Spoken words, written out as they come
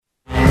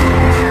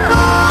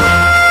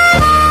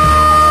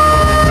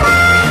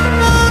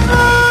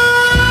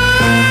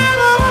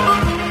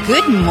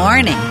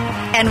morning,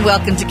 and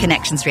welcome to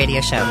Connections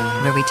Radio Show,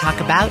 where we talk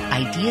about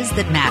ideas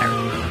that matter.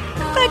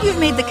 Glad you've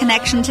made the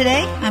connection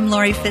today. I'm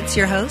Lori Fitz,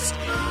 your host.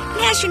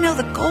 And as you know,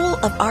 the goal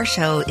of our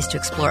show is to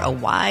explore a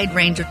wide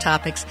range of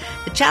topics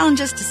that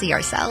challenge us to see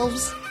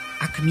ourselves,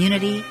 our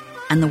community,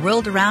 and the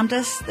world around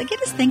us that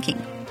get us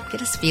thinking,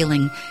 get us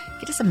feeling,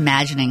 get us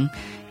imagining,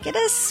 get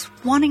us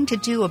wanting to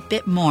do a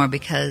bit more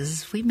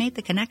because we made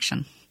the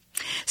connection.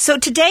 So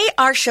today,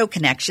 our show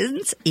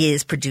Connections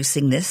is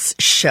producing this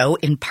show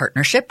in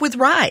partnership with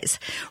RISE.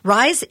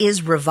 RISE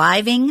is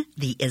reviving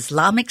the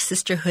Islamic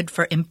Sisterhood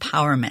for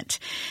Empowerment.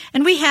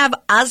 And we have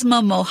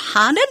Asma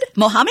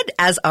Mohammed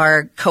as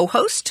our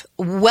co-host.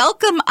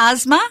 Welcome,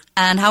 Asma.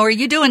 And how are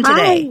you doing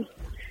today? Hi.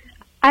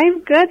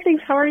 I'm good,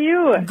 thanks. How are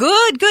you?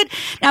 Good.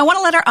 Now, I want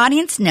to let our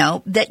audience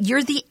know that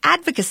you're the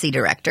advocacy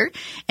director,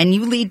 and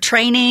you lead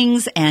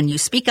trainings, and you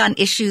speak on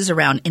issues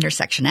around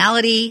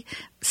intersectionality,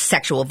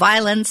 sexual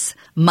violence,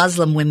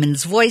 Muslim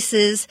women's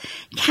voices,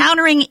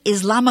 countering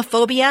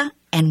Islamophobia,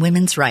 and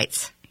women's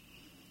rights.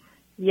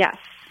 Yes.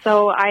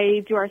 So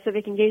I do our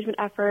civic engagement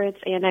efforts,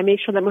 and I make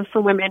sure that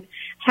Muslim women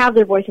have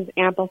their voices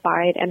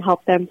amplified and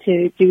help them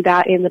to do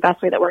that in the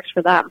best way that works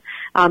for them.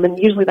 And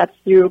usually that's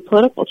through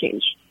political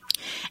change.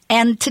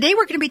 And today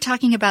we're going to be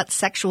talking about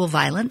sexual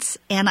violence.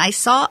 And I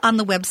saw on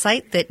the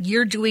website that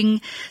you're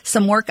doing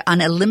some work on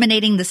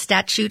eliminating the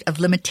statute of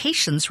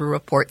limitations for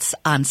reports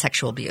on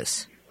sexual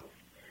abuse.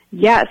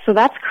 Yeah, so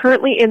that's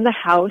currently in the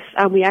House.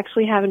 We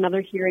actually have another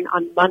hearing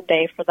on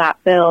Monday for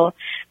that bill,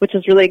 which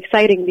is really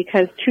exciting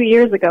because 2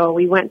 years ago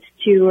we went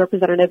to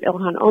Representative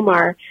Ilhan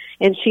Omar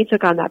and she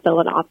took on that bill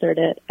and authored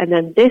it. And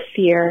then this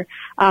year,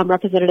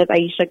 Representative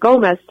Aisha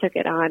Gomez took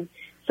it on.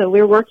 So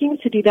we're working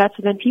to do that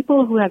so then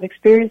people who have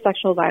experienced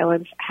sexual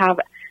violence have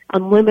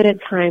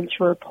unlimited time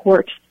to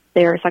report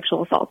their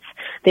sexual assaults.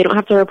 They don't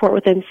have to report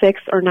within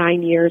 6 or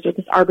 9 years or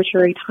this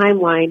arbitrary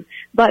timeline,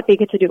 but they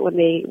get to do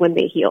it when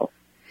they heal.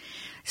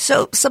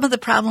 So some of the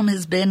problem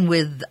has been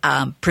with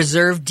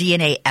preserved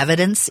DNA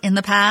evidence in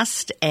the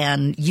past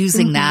and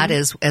using that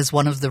as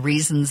one of the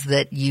reasons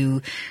that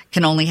you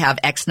can only have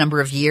X number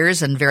of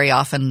years, and very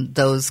often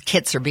those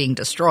kits are being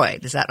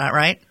destroyed. Is that not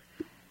right?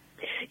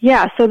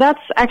 Yeah, so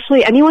that's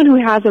actually anyone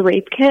who has a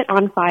rape kit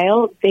on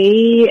file,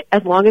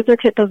 as long as their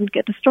kit doesn't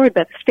get destroyed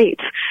by the state,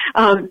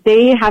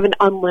 they have an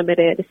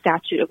unlimited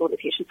statute of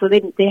limitations. So they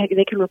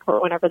can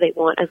report whenever they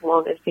want as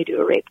long as they do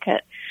a rape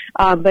kit.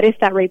 But if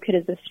that rape kit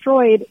is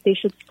destroyed, they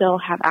should still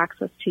have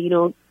access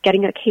to,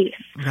 getting a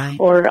case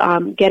or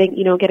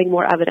getting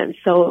more evidence.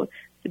 So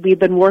we've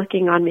been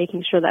working on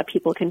making sure that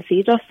people can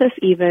see justice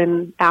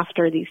even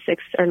after these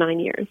 6 or 9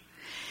 years.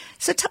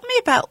 So tell me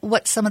about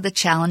what some of the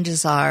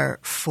challenges are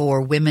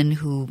for women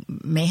who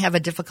may have a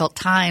difficult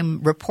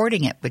time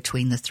reporting it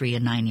between the 3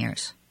 and 9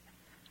 years.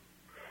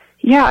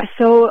 Yeah,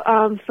 so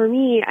for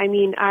me,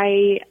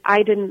 I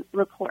didn't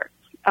report.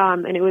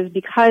 And it was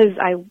because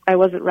I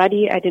wasn't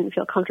ready. I didn't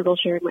feel comfortable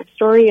sharing my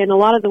story. And a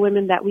lot of the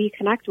women that we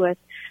connect with,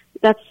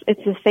 it's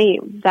the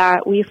same,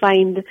 that we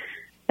find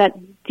that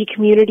the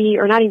community,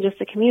 or not even just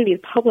the community,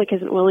 the public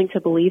isn't willing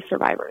to believe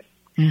survivors.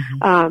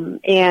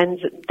 And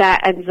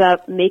that ends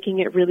up making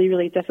it really,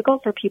 really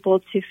difficult for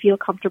people to feel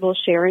comfortable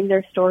sharing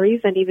their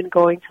stories and even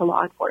going to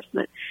law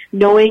enforcement.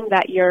 Knowing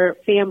that your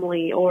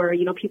family or,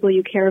 people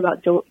you care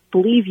about don't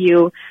believe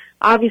you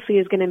obviously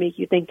is going to make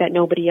you think that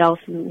nobody else,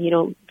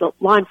 the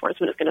law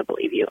enforcement is going to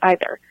believe you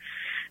either.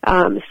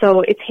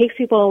 So it takes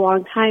people a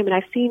long time, and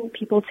I've seen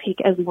people take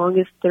as long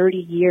as 30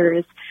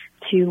 years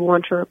to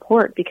want to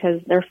report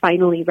because they're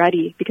finally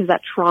ready, because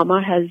that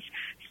trauma has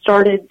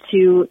started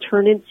to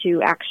turn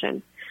into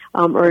action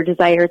or a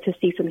desire to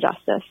see some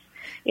justice.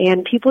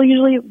 And people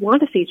usually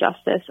want to see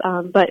justice,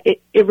 but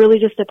it really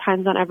just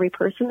depends on every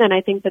person. And I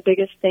think the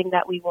biggest thing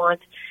that we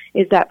want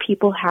is that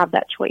people have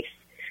that choice.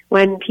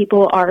 When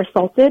people are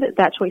assaulted,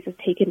 that choice is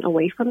taken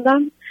away from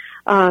them,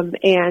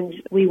 and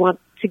we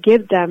want to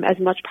give them as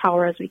much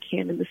power as we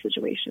can in the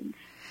situations.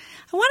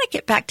 I want to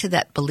get back to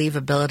that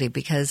believability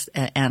because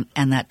and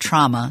that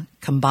trauma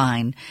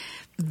combined.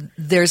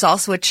 There's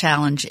also a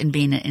challenge in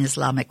being an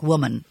Islamic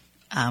woman.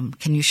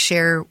 Can you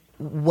share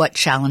what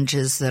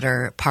challenges that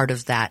are part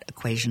of that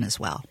equation as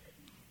well?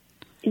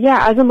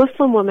 Yeah, as a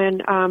Muslim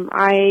woman,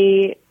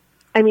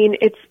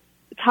 it's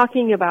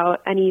talking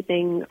about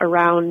anything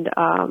around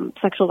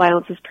sexual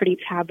violence is pretty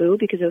taboo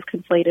because it was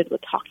conflated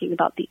with talking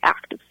about the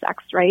act of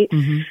sex, right?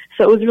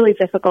 So it was really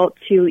difficult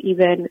to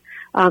even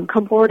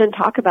come forward and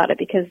talk about it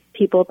because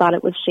people thought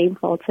it was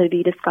shameful to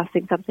be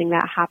discussing something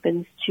that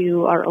happens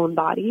to our own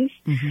bodies.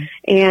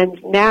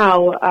 And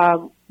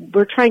now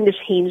we're trying to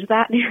change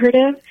that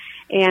narrative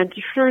and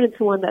to turn it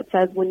into one that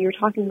says when you're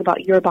talking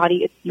about your body,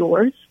 it's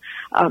yours.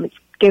 It's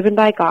given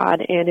by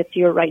God, and it's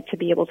your right to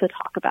be able to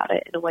talk about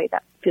it in a way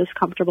that feels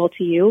comfortable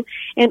to you.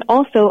 And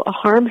also, a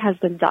harm has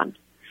been done.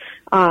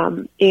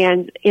 And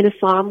in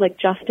Islam,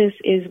 justice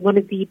is one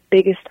of the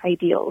biggest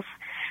ideals.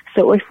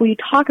 So if we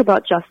talk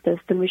about justice,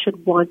 then we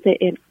should want it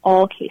in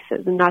all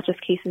cases and not just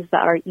cases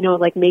that are,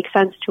 make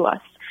sense to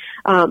us.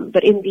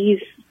 But in these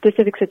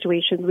specific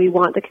situations, we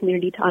want the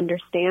community to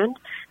understand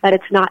that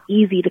it's not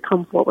easy to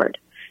come forward.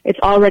 it's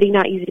already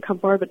not easy to come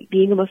forward, but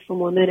being a Muslim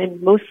woman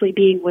and mostly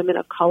being women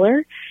of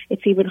color,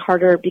 it's even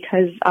harder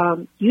because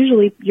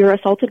usually you're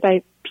assaulted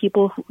by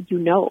people who you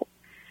know.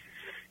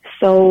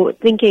 So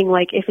thinking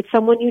like if it's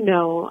someone you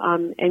know,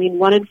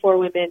 1 in 4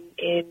 women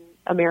in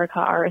America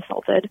are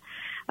assaulted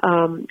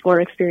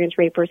or experience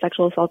rape or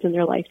sexual assault in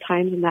their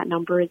lifetimes, and that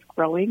number is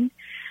growing.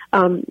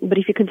 But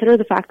if you consider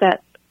the fact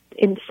that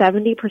in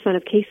 70%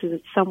 of cases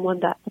it's someone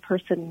that the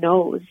person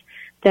knows,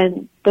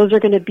 then those are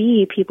going to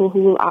be people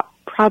who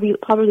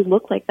probably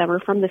look like them or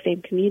from the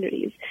same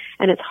communities.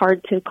 And it's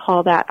hard to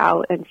call that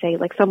out and say,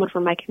 like, someone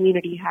from my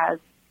community has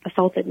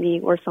assaulted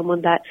me, or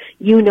someone that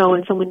you know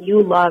and someone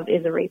you love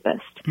is a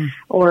rapist,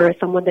 or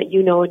someone that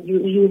you know and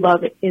you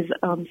love is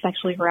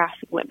sexually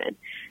harassing women.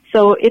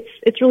 So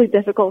it's really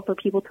difficult for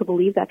people to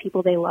believe that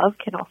people they love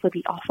can also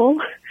be awful,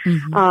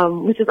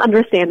 which is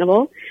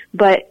understandable.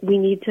 But we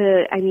need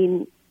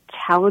to,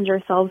 challenge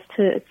ourselves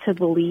to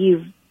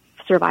believe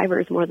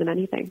survivors more than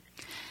anything.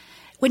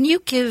 When you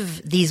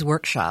give these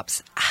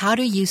workshops, how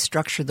do you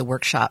structure the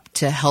workshop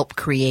to help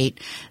create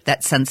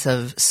that sense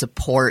of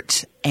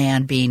support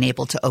and being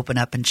able to open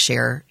up and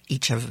share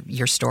each of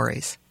your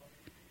stories?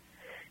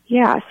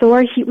 Yeah,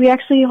 so we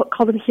actually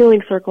call them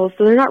healing circles.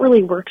 So they're not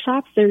really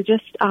workshops. They're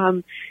just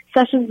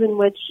sessions in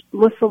which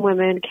Muslim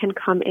women can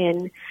come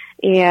in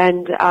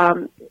and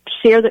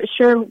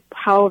share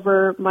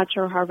however much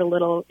or however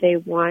little they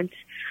want.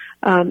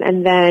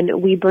 And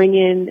then we bring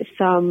in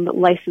some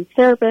licensed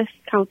therapists,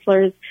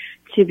 counselors,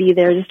 to be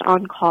there just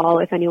on call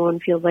if anyone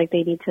feels like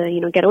they need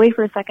to, get away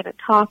for a second and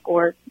talk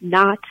or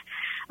not.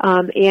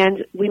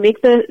 And we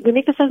make the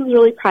sessions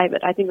really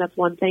private. I think that's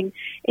one thing.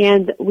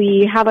 And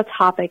we have a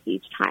topic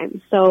each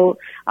time. So,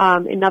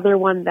 another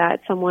one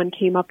that someone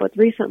came up with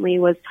recently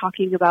was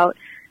talking about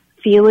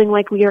feeling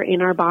like we are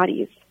in our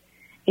bodies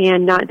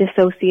and not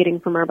dissociating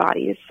from our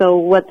bodies. So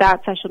what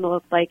that session will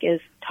look like is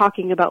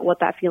talking about what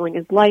that feeling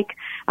is like,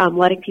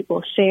 letting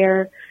people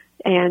share,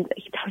 and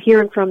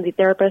hearing from the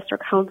therapist or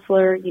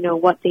counselor,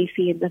 what they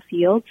see in the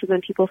field, so then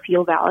people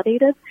feel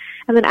validated.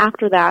 And then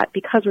after that,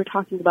 because we're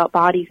talking about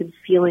bodies and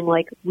feeling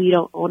like we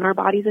don't own our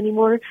bodies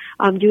anymore,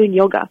 doing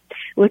yoga,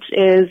 which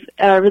is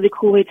a really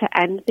cool way to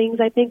end things,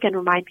 I think, and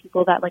remind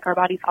people that, like, our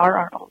bodies are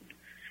our own.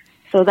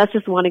 So that's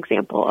just one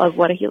example of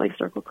what a healing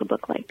circle could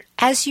look like.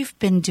 As you've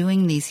been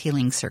doing these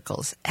healing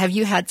circles, have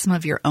you had some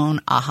of your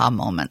own aha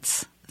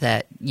moments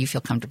that you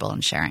feel comfortable in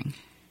sharing?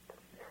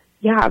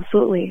 Yeah,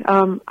 absolutely.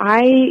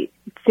 I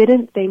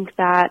didn't think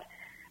that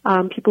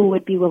people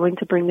would be willing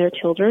to bring their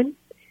children.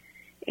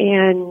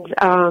 And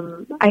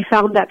I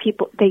found that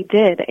they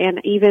did. And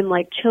even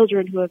like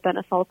children who have been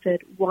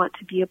assaulted want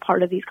to be a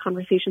part of these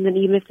conversations. And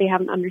even if they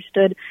haven't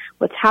understood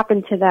what's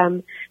happened to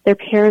them, their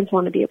parents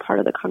want to be a part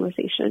of the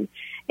conversation.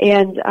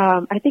 And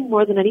I think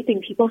more than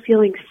anything, people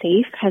feeling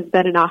safe has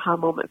been an aha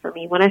moment for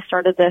me. When I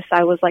started this,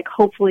 I was like,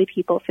 hopefully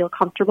people feel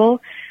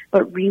comfortable,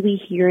 but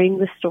really hearing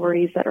the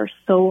stories that are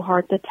so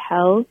hard to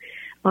tell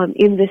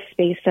in this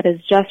space that is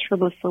just for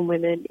Muslim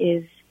women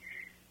is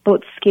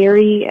both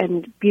scary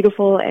and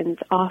beautiful and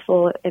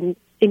awful and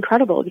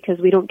incredible, because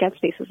we don't get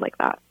spaces like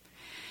that.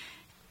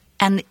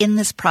 And in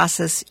this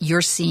process,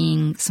 you're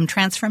seeing some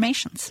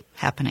transformations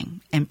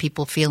happening and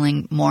people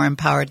feeling more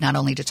empowered not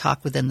only to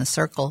talk within the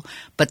circle,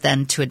 but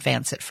then to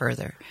advance it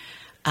further.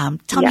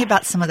 Tell me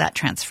about some of that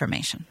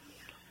transformation.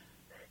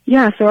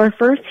 Yeah, so our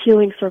first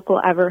healing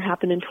circle ever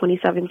happened in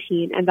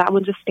 2017, and that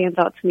one just stands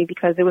out to me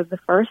because it was the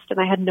first, and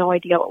I had no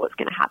idea what was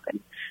going to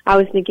happen. I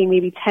was thinking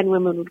maybe 10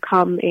 women would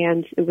come,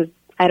 and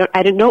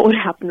I didn't know what would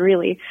happen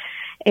really.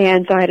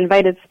 And so I had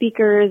invited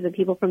speakers and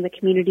people from the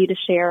community to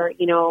share,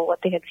 what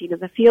they had seen in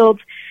the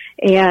field.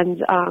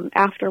 And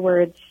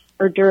afterwards,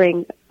 or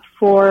during,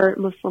 4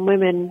 Muslim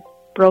women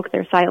broke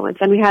their silence.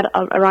 And we had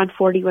around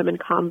 40 women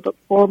come, but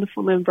 4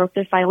 Muslim women broke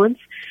their silence.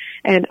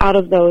 And out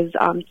of those,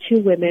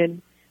 2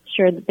 women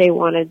shared that they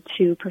wanted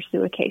to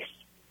pursue a case.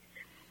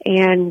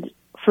 And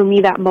for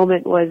me, that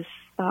moment was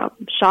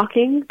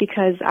shocking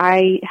because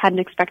I hadn't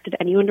expected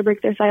anyone to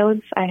break their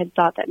silence. I had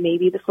thought that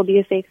maybe this will be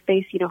a safe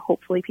space,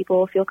 hopefully people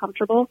will feel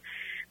comfortable.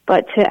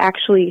 But to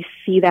actually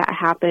see that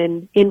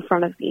happen in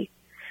front of me,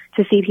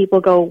 to see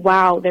people go,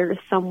 wow, there is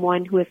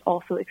someone who has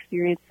also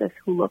experienced this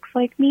who looks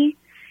like me,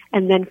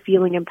 and then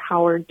feeling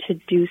empowered to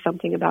do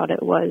something about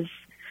it was,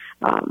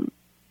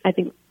 I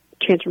think,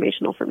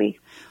 transformational for me.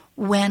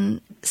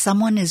 When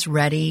someone is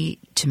ready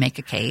to make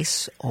a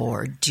case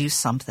or do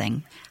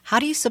something, how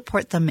do you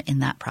support them in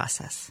that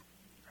process?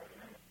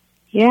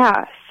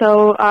 Yeah,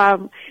 so I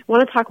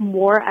want to talk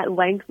more at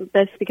length with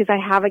this because I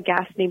have a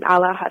guest named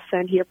Ala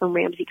Hassan here from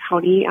Ramsey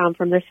County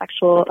from their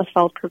sexual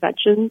assault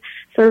prevention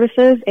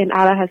services, and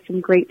Ala has some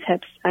great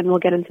tips, and we'll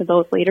get into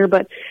those later.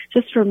 But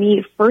just for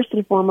me, first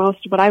and foremost,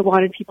 what I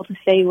wanted people to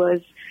say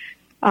was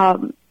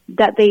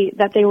that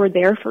they were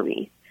there for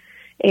me,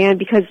 and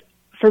because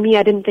for me,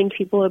 I didn't think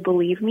people would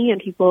believe me, and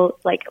people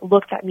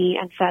looked at me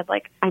and said,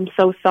 I'm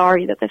so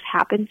sorry that this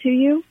happened to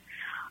you.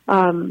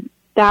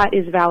 That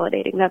is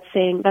validating.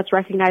 That's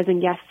recognizing,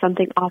 yes,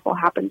 something awful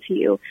happened to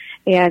you,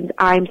 and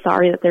I'm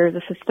sorry that there is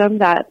a system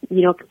that,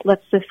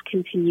 lets this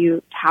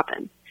continue to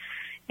happen.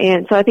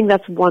 And so I think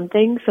that's one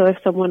thing. So if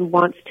someone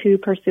wants to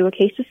pursue a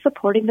case, just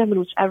supporting them in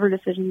whichever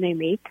decision they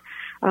make.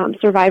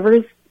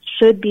 Survivors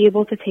should be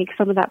able to take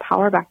some of that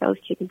power back that was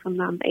taken from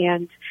them.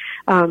 And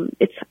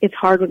it's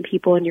hard when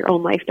people in your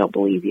own life don't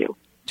believe you.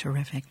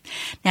 Terrific.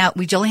 Now,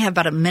 we only have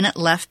about a minute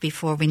left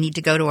before we need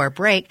to go to our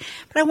break,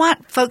 but I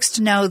want folks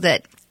to know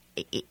that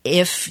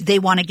if they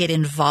want to get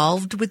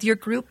involved with your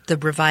group, the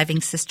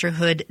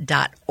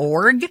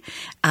revivingsisterhood.org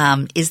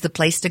is the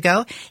place to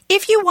go.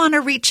 If you want to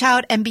reach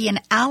out and be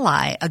an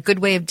ally, a good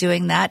way of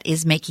doing that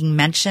is making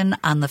mention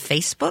on the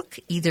Facebook,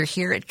 either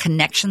here at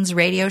Connections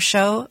Radio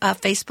Show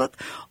Facebook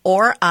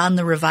or on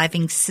the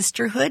Reviving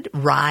Sisterhood,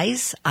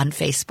 Rise on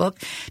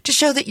Facebook, to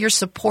show that your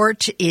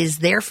support is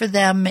there for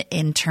them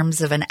in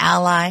terms of an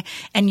ally,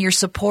 and your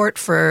support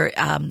for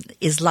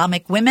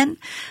Islamic women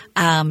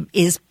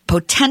is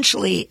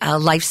potentially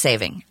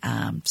life-saving.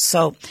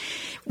 So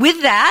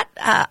with that,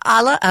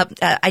 Ala,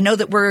 I know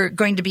that we're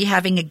going to be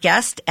having a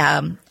guest,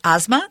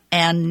 Asma,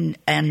 and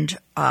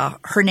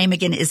her name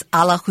again is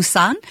Ala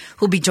Hussan,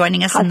 who'll be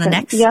joining us in the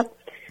next. Yep.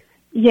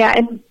 Yeah,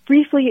 and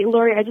briefly,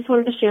 Lori, I just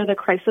wanted to share the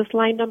crisis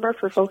line number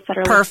for folks that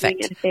are listening,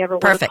 and if they ever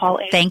want to call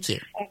in. Thank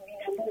you. And the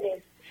number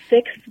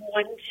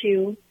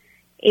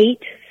is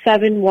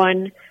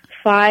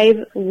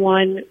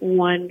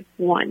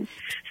 612-871-5111.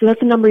 So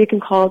that's a number you can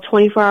call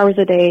 24 hours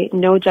a day,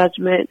 no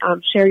judgment.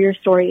 Share your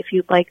story if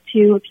you'd like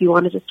to, if you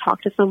want to just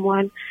talk to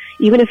someone.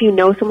 Even if you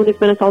know someone who's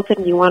been assaulted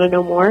and you want to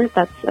know more,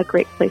 that's a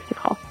great place to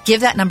call.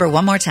 Give that number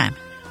one more time.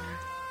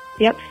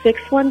 Yep,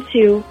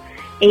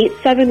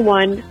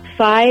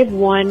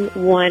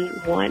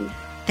 612-871-5111.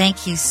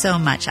 Thank you so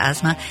much,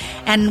 Asma.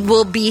 And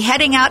we'll be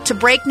heading out to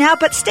break now,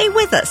 but stay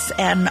with us.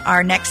 And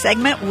our next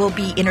segment, we'll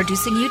be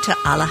introducing you to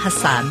Ala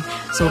Hussan.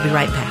 So we'll be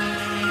right back.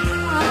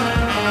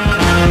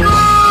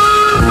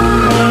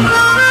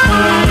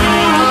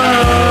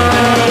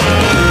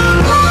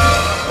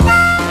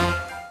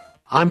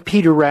 I'm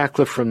Peter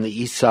Ratcliffe from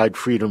the Eastside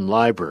Freedom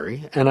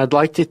Library, and I'd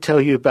like to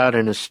tell you about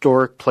an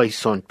historic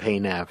place on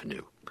Payne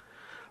Avenue.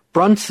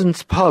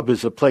 Brunson's Pub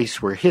is a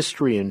place where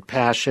history and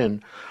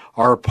passion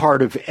are a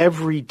part of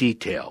every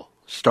detail,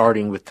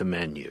 starting with the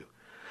menu.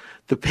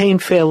 The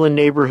Payne-Phelan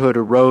neighborhood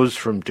arose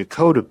from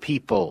Dakota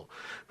people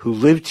who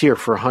lived here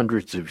for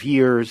hundreds of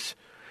years,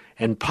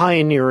 and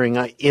pioneering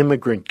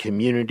immigrant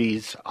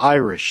communities,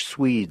 Irish,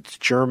 Swedes,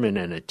 German,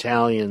 and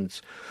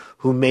Italians,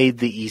 who made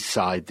the East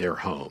Side their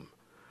home.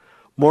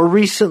 More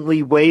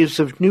recently, waves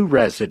of new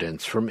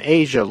residents from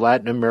Asia,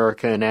 Latin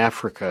America, and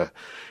Africa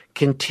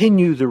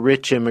continue the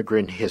rich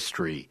immigrant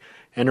history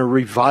and are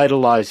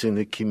revitalizing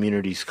the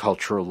community's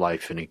cultural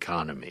life and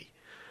economy.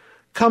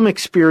 Come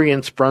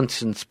experience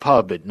Brunson's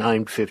Pub at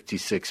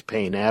 956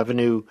 Payne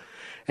Avenue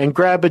and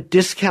grab a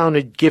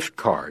discounted gift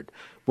card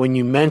when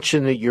you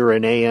mention that you're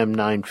an AM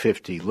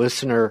 950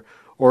 listener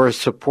or a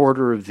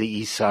supporter of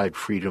the Eastside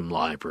Freedom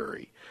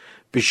Library.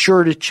 Be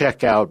sure to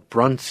check out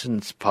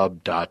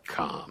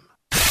brunsonspub.com.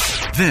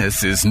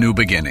 This is New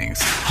Beginnings,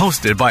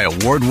 hosted by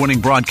award-winning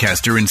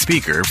broadcaster and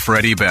speaker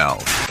Freddie Bell.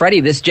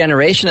 Freddie, this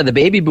generation of the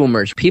baby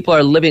boomers, people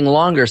are living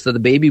longer, so the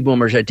baby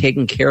boomers are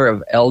taking care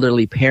of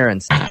elderly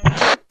parents.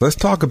 Let's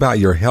talk about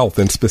your health,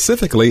 and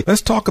specifically,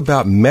 let's talk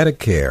about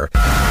Medicare.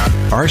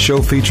 Our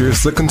show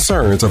features the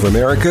concerns of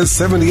America's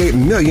 78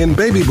 million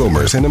baby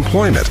boomers in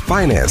employment,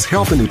 finance,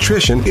 health and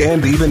nutrition,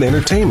 and even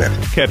entertainment.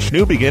 Catch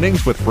New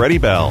Beginnings with Freddie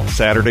Bell,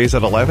 Saturdays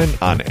at 11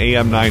 on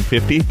AM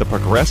 950, the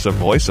progressive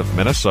voice of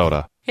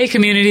Minnesota. Hey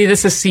community,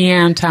 this is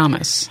Cian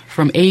Thomas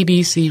from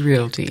ABC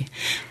Realty.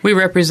 We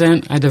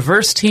represent a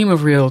diverse team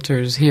of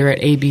realtors here at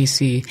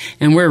ABC,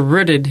 and we're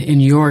rooted in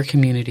your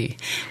community.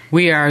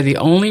 We are the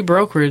only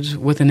brokerage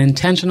with an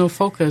intentional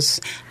focus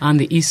on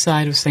the east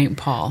side of St.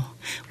 Paul.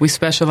 We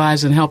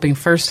specialize in helping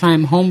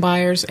first-time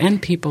homebuyers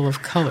and people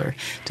of color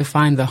to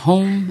find the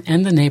home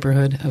and the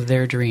neighborhood of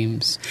their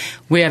dreams.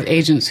 We have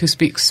agents who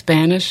speak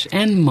Spanish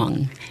and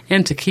Hmong,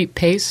 and to keep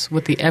pace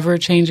with the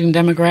ever-changing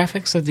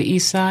demographics of the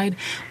east side,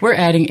 we're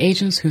adding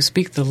agents who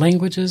speak the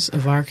languages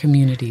of our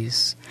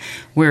communities.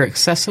 We're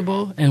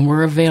accessible and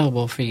we're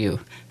available for you.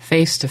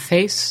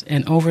 Face-to-face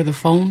and over the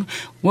phone,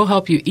 we'll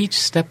help you each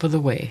step of the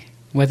way,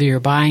 whether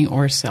you're buying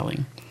or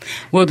selling.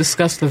 We'll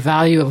discuss the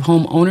value of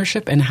home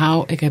ownership and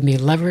how it can be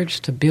leveraged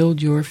to build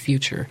your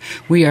future.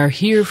 We are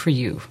here for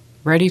you,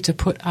 ready to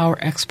put our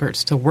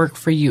experts to work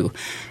for you.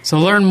 So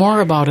learn more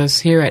about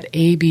us here at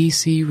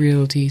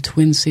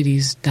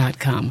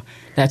abcrealtytwincities.com.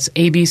 That's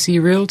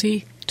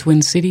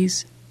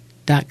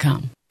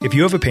abcrealtytwincities.com. If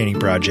you have a painting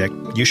project,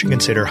 you should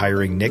consider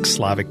hiring Nick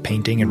Slavic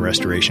Painting and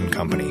Restoration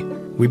Company.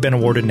 We've been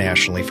awarded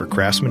nationally for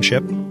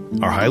craftsmanship,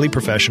 are highly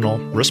professional,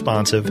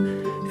 responsive,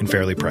 and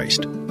fairly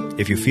priced.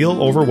 If you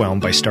feel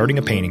overwhelmed by starting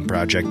a painting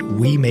project,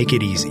 we make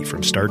it easy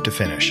from start to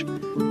finish.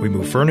 We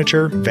move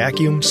furniture,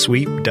 vacuum,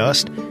 sweep,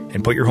 dust,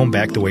 and put your home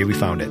back the way we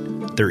found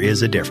it. There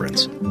is a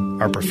difference.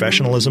 Our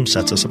professionalism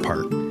sets us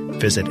apart.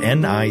 Visit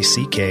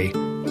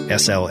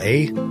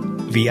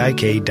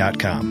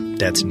NICKSLAVIK.com.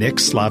 That's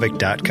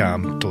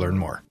nickslavic.com to learn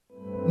more.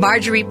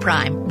 Marjorie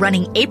Prime,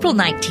 running April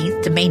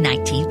 19th to May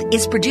 19th,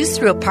 is produced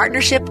through a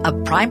partnership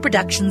of Prime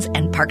Productions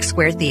and Park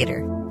Square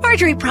Theater.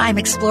 Marjorie Prime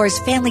explores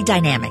family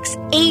dynamics,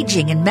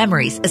 aging, and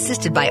memories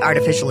assisted by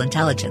artificial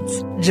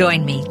intelligence.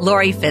 Join me,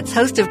 Lori Fitz,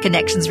 host of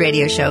Connections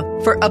Radio Show,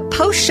 for a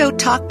post-show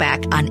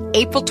talkback on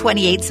April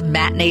 28th's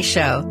matinee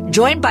show.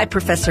 Joined by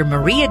Professor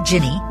Maria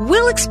Ginny,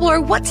 we'll explore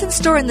what's in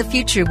store in the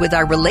future with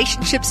our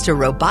relationships to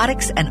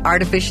robotics and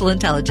artificial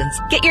intelligence.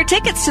 Get your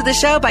tickets to the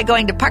show by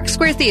going to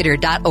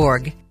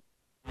parksquaretheater.org.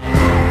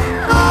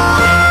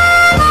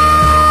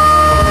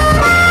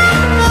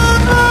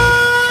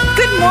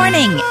 Good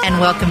morning, and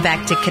welcome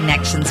back to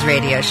Connections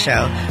Radio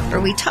Show,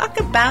 where we talk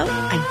about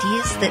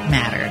ideas that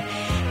matter.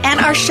 And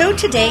our show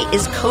today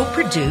is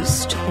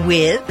co-produced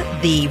with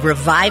the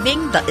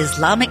Reviving the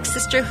Islamic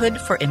Sisterhood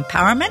for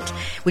Empowerment,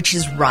 which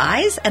is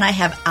RISE, and I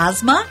have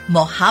Asma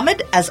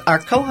Mohammed as our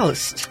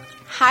co-host.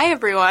 Hi,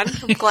 everyone.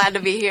 I'm glad to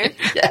be here.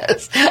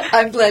 Yes,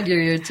 I'm glad you're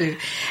here, too.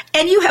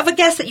 And you have a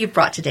guest that you've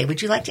brought today.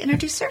 Would you like to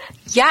introduce her?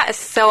 Yes.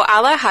 So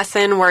Ala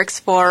Hassan works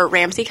for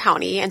Ramsey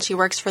County, and she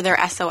works for their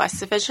SOS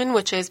division,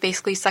 which is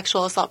basically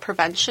sexual assault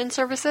prevention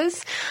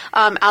services.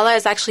 Ala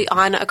is actually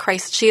on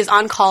she is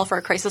on call for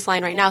a crisis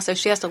line right now, so if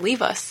she has to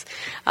leave us,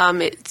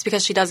 it's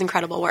because she does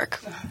incredible work.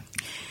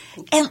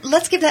 And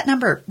let's give that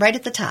number right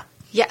at the top.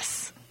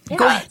 Yes. Yeah.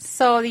 Go ahead.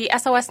 So the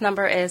SOS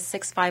number is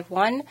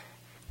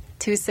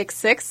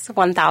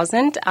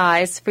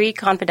 651-266-1000. It's free,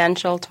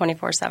 confidential,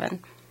 24/7.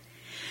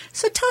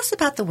 So tell us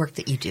about the work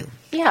that you do.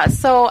 Yeah,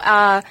 so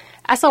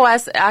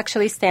SOS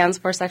actually stands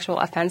for Sexual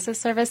Offenses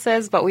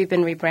Services, but we've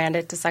been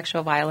rebranded to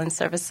Sexual Violence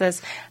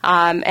Services.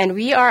 And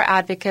we are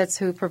advocates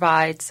who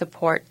provide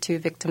support to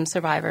victim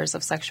survivors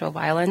of sexual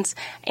violence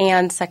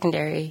and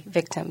secondary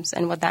victims.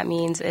 And what that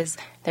means is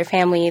their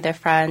family, their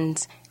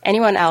friends,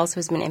 anyone else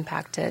who's been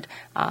impacted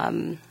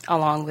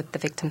along with the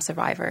victim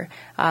survivor.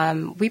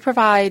 We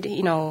provide,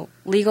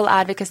 legal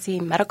advocacy,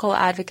 medical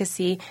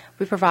advocacy.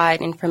 We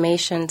provide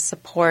information,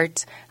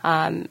 support,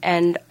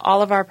 and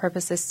all of our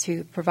purpose is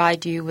to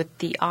provide you with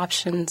the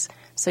options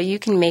so you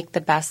can make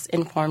the best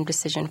informed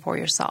decision for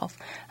yourself.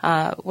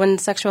 When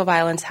sexual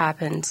violence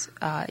happens,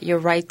 your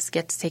rights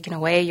gets taken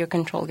away, your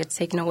control gets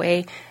taken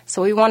away.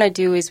 So what we want to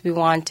do is we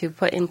want to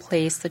put in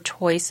place the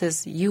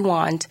choices you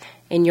want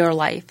in your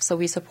life. So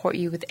we support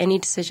you with any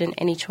decision,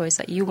 any choice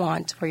that you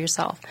want for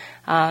yourself.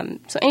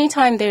 So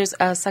anytime there's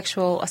a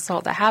sexual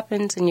assault that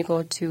happens and you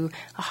go to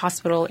a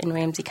hospital in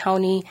Ramsey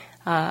County,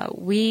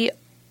 we,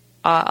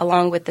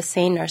 along with the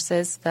SANE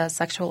nurses, the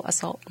sexual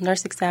assault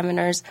nurse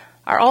examiners,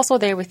 are also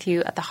there with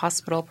you at the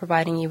hospital,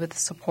 providing you with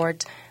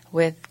support,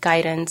 with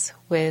guidance,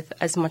 with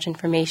as much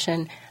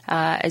information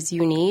as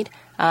you need,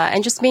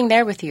 and just being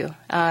there with you.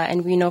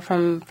 And we know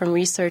from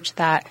research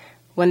that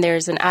when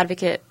there's an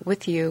advocate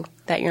with you,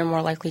 that you're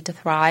more likely to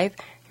thrive,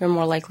 you're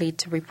more likely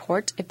to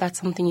report if that's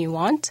something you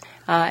want,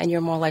 and you're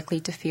more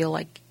likely to feel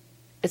like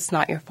it's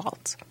not your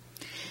fault.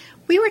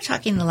 We were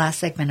talking in the last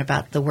segment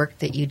about the work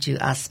that you do,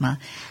 Asma,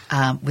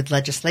 with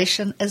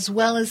legislation as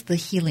well as the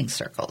healing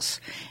circles.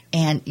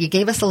 And you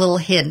gave us a little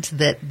hint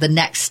that the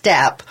next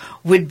step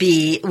would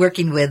be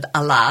working with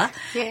Allah.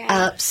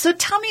 Yeah. So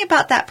tell me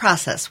about that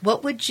process.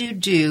 What would you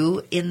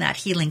do in that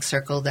healing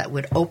circle that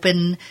would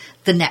open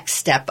the next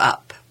step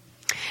up?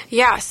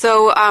 Yeah,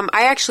 so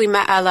I actually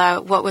met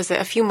Ella,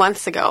 a few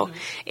months ago,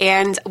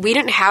 and we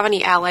didn't have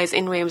any allies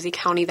in Ramsey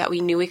County that we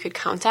knew we could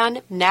count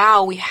on.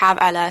 Now we have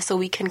Ella, so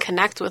we can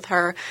connect with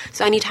her.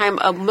 So anytime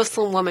a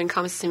Muslim woman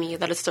comes to me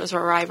that is a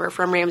survivor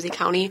from Ramsey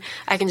County,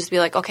 I can just be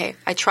like, okay,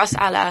 I trust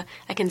Ella.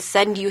 I can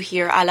send you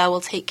here. Ella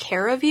will take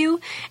care of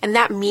you. And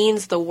that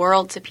means the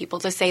world to people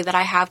to say that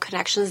I have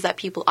connections that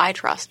people I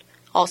trust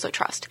also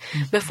trust.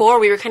 Mm-hmm. Before,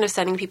 we were kind of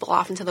sending people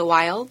off into the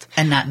wild.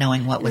 And not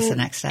knowing what was the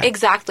next step.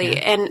 Exactly.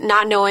 Yeah. And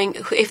not knowing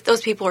if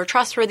those people were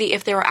trustworthy,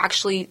 if they were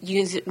actually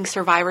using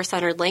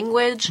survivor-centered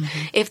language,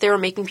 if they were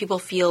making people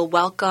feel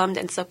welcomed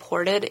and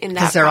supported in that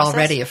process. Because they're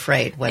already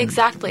afraid when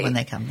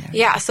they come there.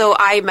 Yeah. So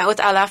I met with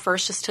Ella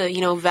first just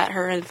to, vet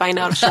her and find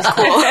out if she's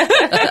cool.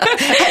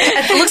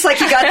 It looks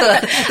like you got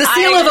the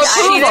seal of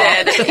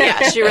approval. She did.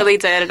 Yeah, she really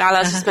did. And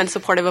Ella's just been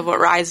supportive of what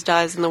RISE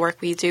does and the work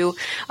we do.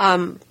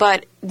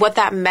 But what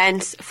that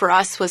meant for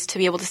us was to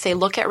be able to say,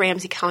 look at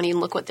Ramsey County and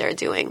look what they're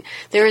doing.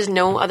 There is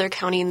no other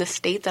county in the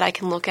state that I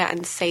can look at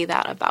and say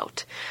that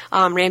about.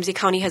 Ramsey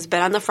County has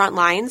been on the front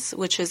lines,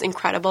 which is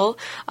incredible.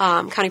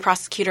 County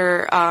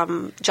Prosecutor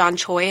John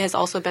Choi has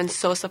also been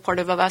so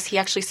supportive of us. He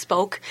actually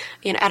spoke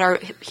at our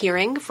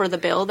hearing for the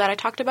bill that I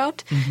talked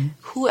about. Mm-hmm.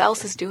 Who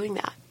else is doing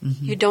that?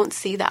 Mm-hmm. You don't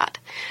see that.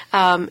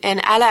 And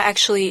Ella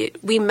actually,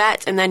 we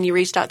met and then you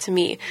reached out to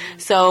me.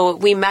 So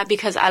we met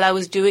because Ella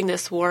was doing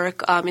this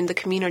work in the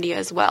community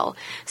as well.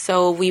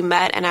 So we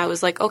met and I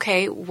was like,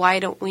 okay, why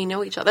don't we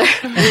know each other?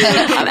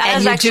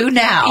 And you do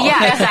now.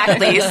 Yeah,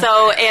 exactly.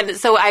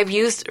 So I've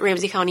used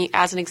Ramsey County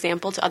as an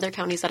example to other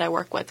counties that I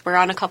work with. We're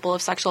on a couple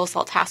of sexual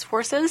assault task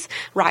forces,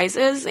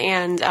 RISEs,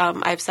 and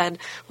I've said,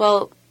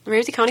 well,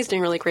 Ramsey County's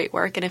doing really great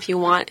work, and if you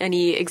want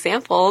any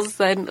examples,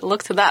 then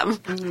look to them.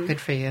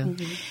 Good for you.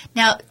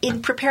 Now,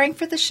 in preparing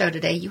for the show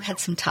today, you had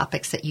some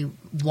topics that you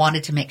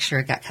wanted to make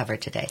sure got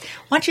covered today.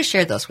 Why don't you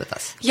share those with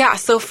us? Yeah,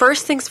 so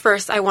first things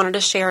first I wanted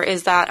to share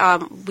is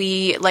that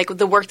we, like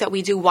the work that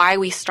we do, why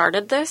we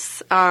started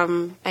this.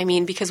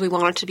 Because we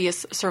want it to be a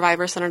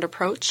survivor-centered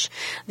approach.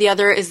 The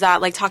other is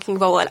that, like, talking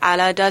about what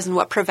ALA does and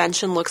what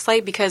prevention looks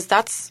like, because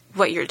that's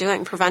what you're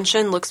doing.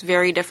 Prevention looks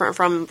very different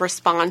from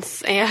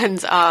response,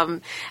 and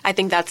I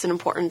think that's an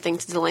important thing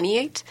to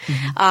delineate.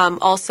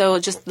 Also,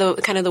 just the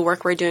kind of the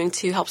work we're doing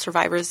to help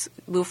survivors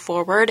move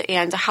forward,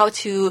 and how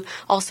to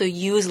also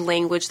use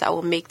language that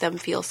will make them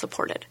feel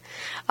supported.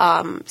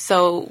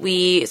 So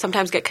we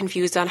sometimes get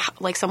confused on,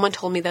 like, someone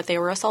told me that they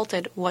were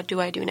assaulted. What do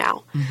I do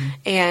now?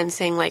 And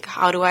saying, like,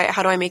 how do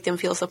I make them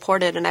feel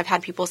supported? And I've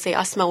had people say,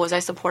 Asma, was I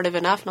supportive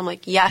enough? And I'm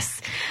like,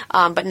 yes.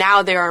 But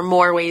now there are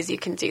more ways you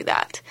can do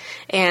that.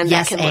 And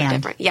yes, that can look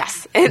different.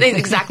 Yes,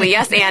 exactly.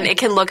 Yes, and it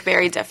can look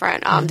very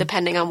different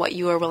depending on what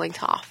you are willing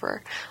to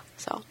offer.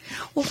 So,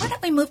 well, why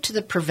don't we move to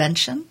the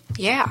prevention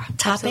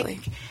topic?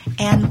 Absolutely.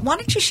 And why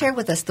don't you share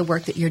with us the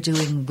work that you're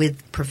doing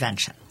with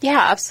prevention? Yeah,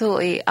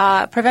 absolutely.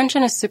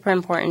 Prevention is super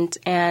important,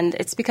 and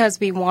it's because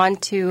we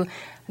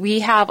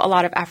have a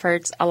lot of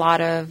efforts, a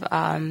lot of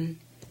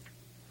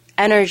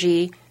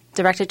energy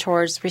directed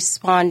towards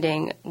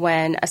responding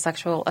when a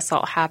sexual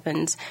assault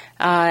happens.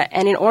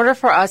 And in order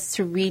for us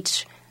to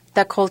reach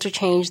the culture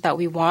change that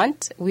we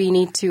want, we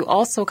need to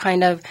also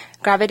kind of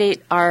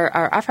gravitate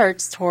our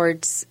efforts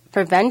towards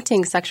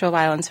preventing sexual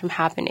violence from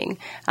happening.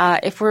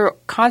 If we're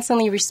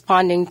constantly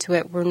responding to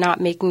it, we're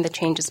not making the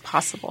changes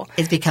possible.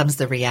 It becomes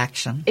the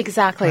reaction.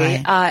 Exactly.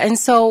 Right. And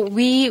so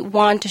we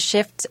want to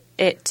shift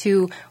it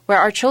to where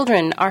our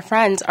children, our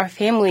friends, our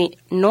family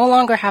no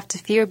longer have to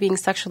fear being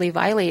sexually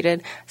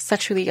violated,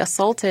 sexually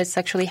assaulted,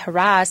 sexually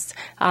harassed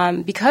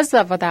because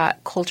of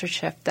that culture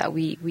shift that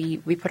we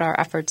put our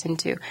efforts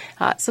into.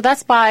 So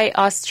that's by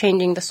us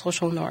changing the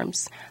social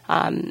norms.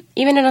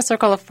 Even in a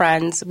circle of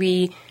friends,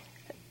 we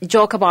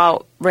joke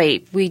about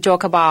rape. We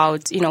joke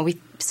about,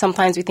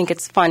 sometimes we think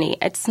it's funny.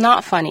 It's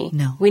not funny.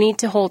 No. We need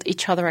to hold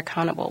each other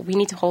accountable. We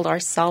need to hold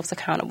ourselves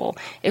accountable.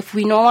 If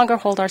we no longer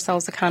hold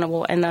ourselves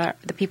accountable and the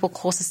people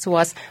closest to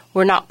us,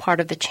 we're not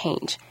part of the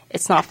change.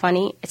 It's not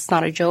funny. It's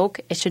not a joke.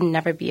 It should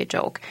never be a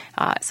joke.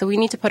 So we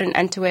need to put an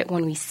end to it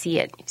when we see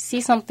it. If you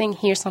see something,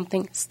 hear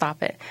something,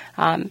 stop it.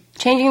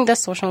 Changing the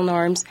social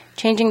norms,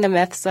 changing the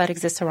myths that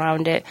exist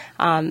around it,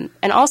 and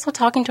also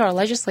talking to our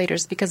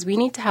legislators, because we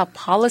need to have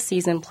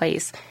policies in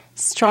place,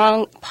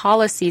 strong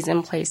policies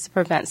in place to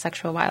prevent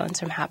sexual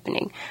violence from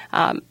happening.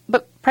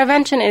 But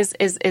prevention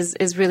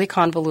is really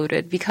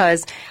convoluted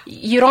because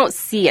you don't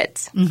see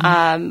it.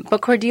 But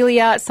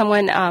Cordelia,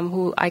 someone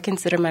who I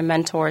consider my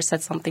mentor,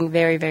 said something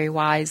very, very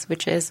wise,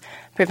 which is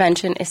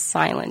prevention is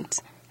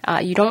silent.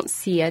 You don't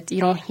see it, you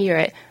don't hear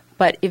it,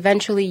 but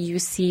eventually you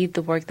see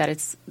the work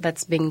that's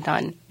being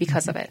done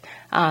because of it.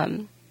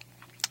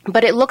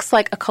 But it looks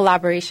like a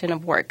collaboration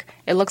of work.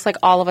 It looks like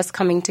all of us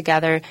coming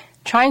together,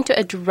 trying to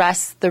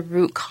address the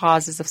root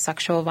causes of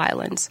sexual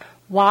violence.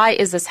 Why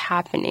is this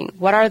happening?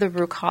 What are the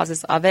root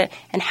causes of it?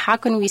 And how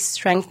can we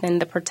strengthen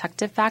the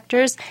protective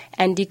factors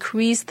and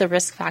decrease the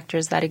risk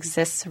factors that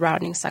exist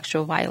surrounding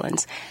sexual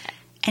violence?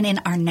 And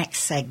in our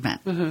next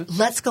segment,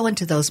 let's go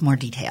into those more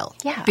detail.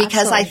 Yeah,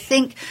 because absolutely. I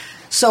think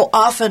so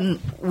often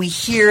we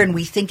hear and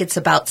we think it's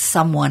about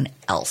someone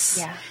else.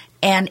 Yeah.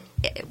 And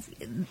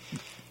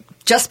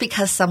just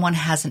because someone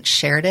hasn't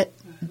shared it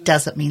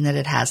doesn't mean that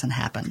it hasn't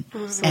happened.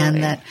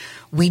 And that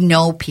we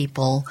know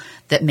people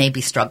that may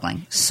be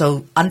struggling.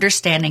 So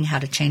understanding how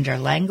to change our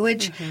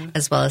language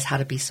as well as how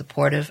to be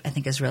supportive, I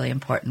think, is really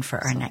important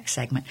for our next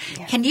segment.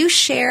 Yeah. Can you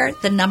share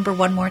the number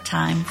one more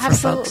time for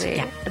folks? Absolutely.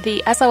 Yeah.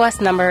 The SOS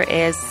number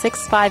is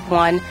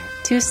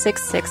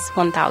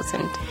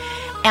 651-266-1000.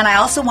 And I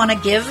also want to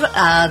give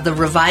the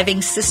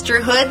Reviving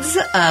Sisterhoods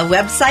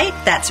website.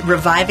 That's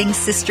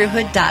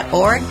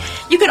revivingsisterhood.org.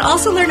 You can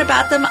also learn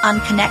about them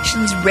on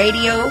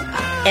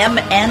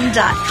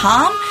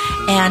connectionsradiomn.com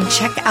and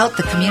check out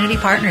the community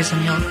partners,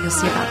 and you'll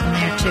see about them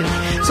there too.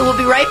 So we'll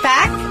be right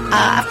back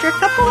after a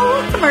couple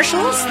of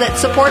commercials that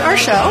support our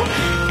show,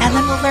 and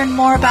then we'll learn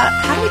more about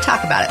how do we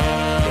talk about it.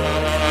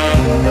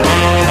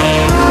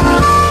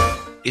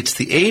 It's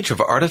the age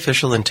of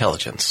artificial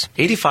intelligence.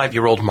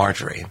 85-year-old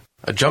Marjorie,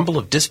 a jumble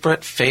of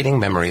disparate, fading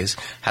memories,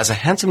 has a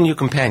handsome new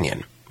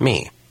companion,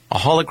 me, a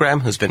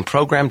hologram who's been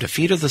programmed to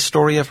feed her the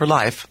story of her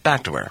life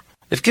back to her.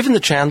 If given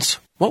the chance,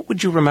 what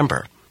would you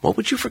remember? What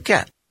would you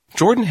forget?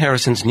 Jordan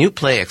Harrison's new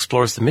play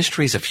explores the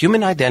mysteries of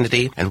human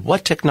identity and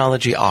what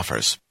technology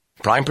offers.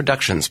 Prime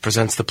Productions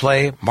presents the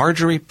play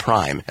Marjorie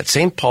Prime at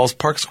St. Paul's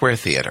Park Square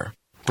Theater.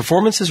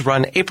 Performances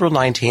run April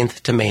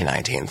 19th to May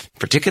 19th.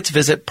 For tickets,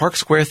 visit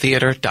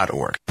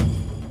parksquaretheater.org.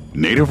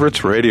 Native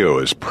Roots Radio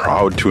is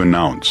proud to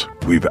announce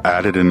we've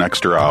added an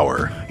extra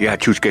hour. Yeah,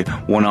 Chushke,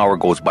 1 hour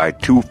goes by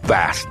too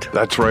fast.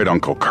 That's right,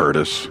 Uncle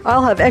Curtis.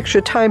 I'll have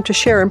extra time to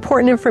share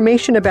important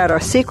information about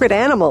our secret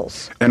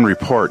animals. And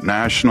report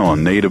national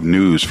and native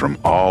news from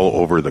all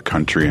over the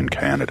country and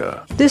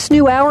Canada. This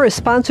new hour is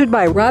sponsored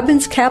by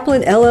Robbins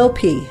Kaplan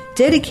LLP,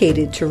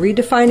 dedicated to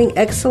redefining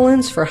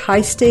excellence for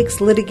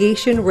high-stakes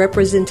litigation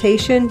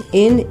representation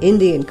in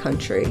Indian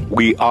country.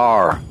 We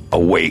are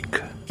awake.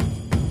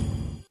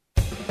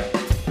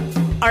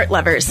 Art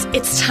lovers,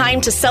 it's time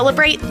to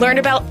celebrate, learn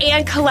about,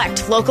 and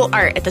collect local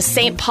art at the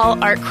St.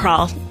 Paul Art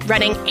Crawl,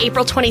 running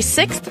April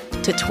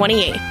 26th to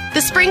 28th.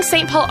 The Spring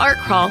St. Paul Art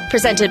Crawl,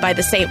 presented by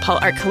the St. Paul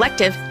Art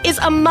Collective, is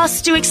a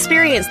must-do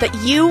experience that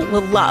you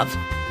will love.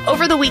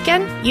 Over the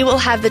weekend, you will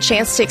have the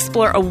chance to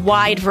explore a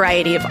wide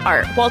variety of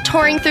art while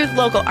touring through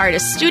local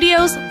artist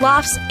studios,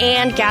 lofts,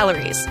 and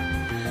galleries.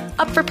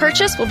 Up for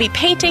purchase will be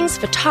paintings,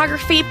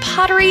 photography,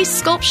 pottery,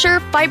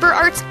 sculpture, fiber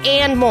arts,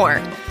 and more.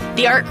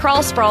 The Art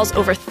Crawl sprawls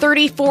over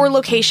 34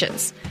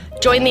 locations.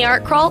 Join the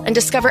Art Crawl and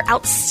discover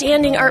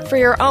outstanding art for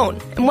your own.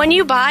 And when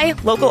you buy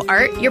local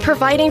art, you're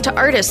providing to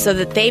artists so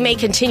that they may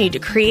continue to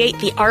create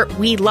the art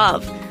we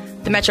love.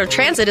 The Metro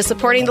Transit is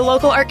supporting the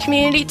local art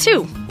community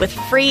too, with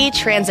free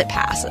transit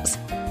passes.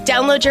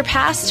 Download your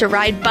pass to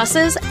ride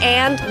buses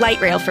and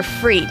light rail for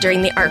free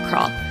during the Art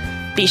Crawl.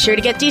 Be sure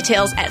to get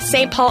details at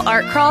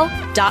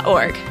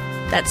stpaulartcrawl.org.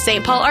 That's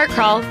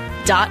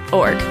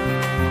stpaulartcrawl.org.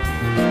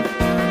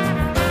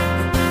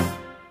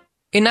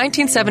 In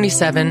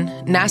 1977,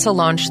 NASA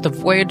launched the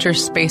Voyager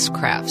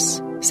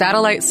spacecrafts,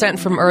 satellites sent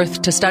from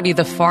Earth to study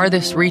the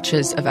farthest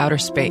reaches of outer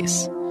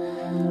space.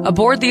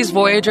 Aboard these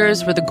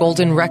Voyagers were the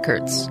Golden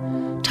Records,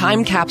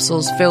 time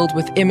capsules filled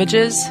with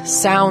images,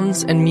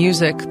 sounds, and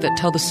music that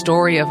tell the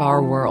story of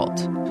our world.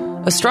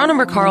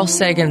 Astronomer Carl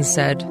Sagan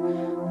said,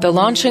 "The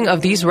launching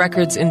of these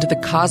records into the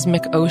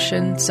cosmic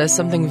ocean says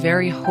something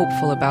very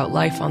hopeful about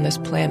life on this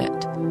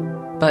planet.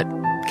 But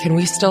can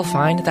we still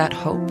find that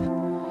hope?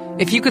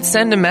 If you could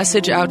send a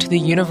message out to the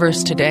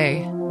universe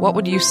today, what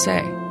would you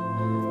say?"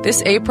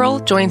 This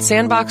April, join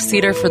Sandbox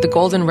Theater for the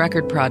Golden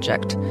Record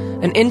Project,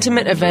 an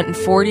intimate event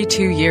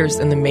 42 years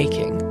in the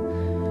making.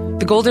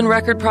 The Golden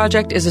Record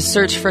Project is a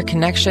search for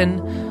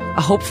connection,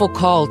 a hopeful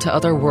call to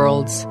other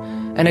worlds,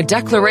 and a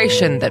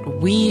declaration that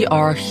we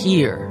are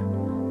here.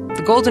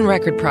 The Golden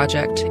Record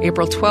Project,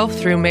 April 12th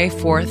through May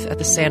 4th at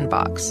the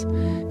Sandbox.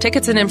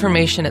 Tickets and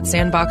information at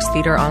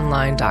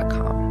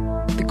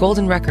sandboxtheateronline.com. The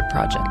Golden Record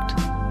Project.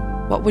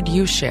 What would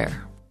you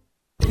share?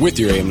 With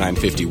your AM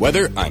 950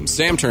 weather, I'm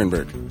Sam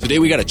Turnberg. Today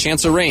we got a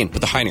chance of rain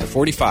with a high near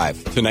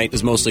 45. Tonight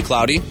is mostly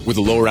cloudy with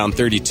a low around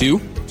 32.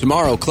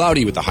 Tomorrow,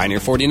 cloudy with a high near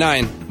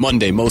 49.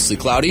 Monday, mostly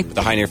cloudy with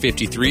a high near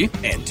 53.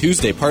 And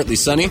Tuesday, partly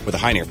sunny with a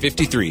high near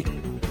 53.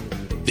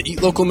 The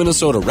Eat Local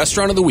Minnesota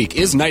Restaurant of the Week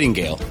is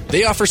Nightingale.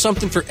 They offer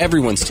something for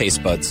everyone's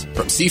taste buds,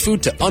 from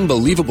seafood to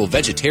unbelievable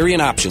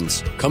vegetarian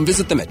options. Come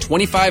visit them at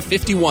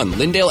 2551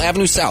 Lindale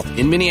Avenue South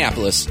in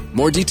Minneapolis.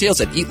 More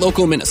details at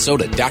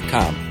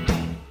eatlocalminnesota.com.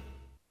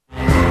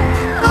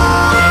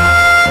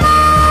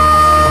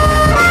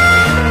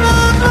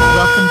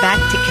 Welcome back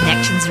to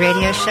Connections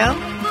Radio Show.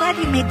 I'm glad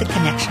you made the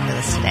connection with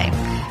us today.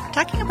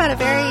 Talking about a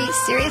very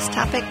serious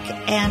topic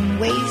and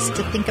ways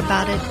to think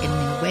about it in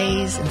new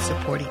ways and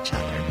support each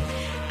other.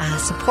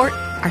 Support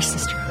our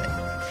sisterhood.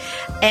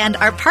 And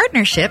our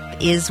partnership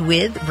is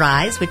with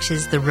RISE, which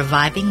is the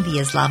Reviving the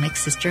Islamic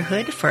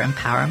Sisterhood for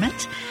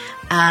Empowerment.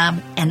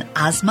 And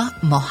Asma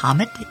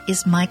Mohammed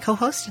is my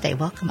co-host today.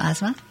 Welcome,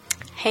 Asma.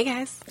 Hey,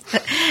 guys.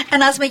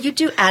 And Asma, you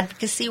do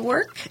advocacy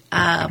work.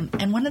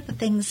 And one of the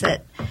things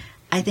that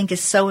I think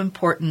is so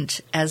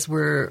important as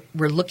we're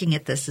looking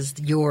at this is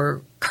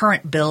your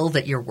current bill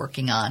that you're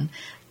working on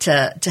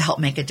to help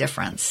make a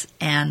difference.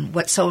 And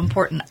what's so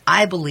important,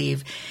 I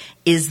believe,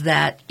 is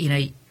that,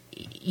 you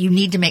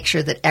need to make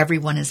sure that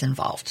everyone is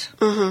involved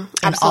in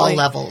all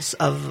levels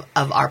of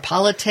our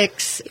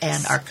politics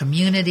and our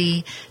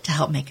community to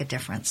help make a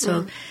difference.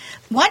 So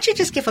why don't you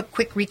just give a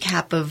quick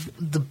recap of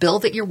the bill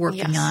that you're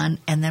working on,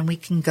 and then we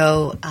can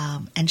go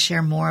and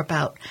share more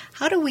about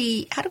how do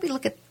we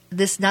look at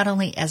this not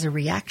only as a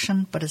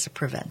reaction but as a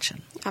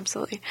prevention.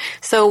 Absolutely.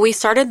 So we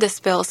started this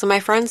bill. So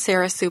my friend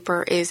Sarah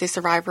Super is a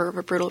survivor of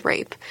a brutal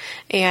rape,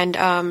 and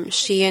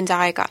she and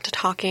I got to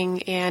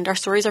talking, and our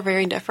stories are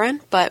very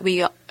different, but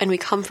we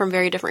come from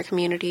very different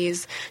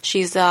communities.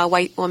 She's a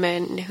white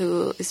woman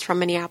who is from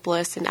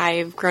Minneapolis, and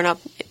I've grown up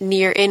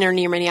near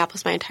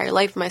Minneapolis my entire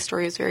life. My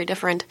story is very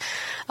different,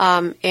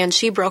 and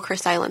she broke her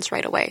silence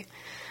right away.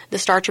 The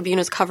Star Tribune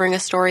was covering a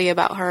story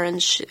about her,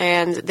 and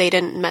they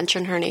didn't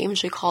mention her name.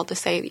 She called to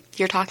say,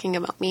 "You're talking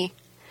about me."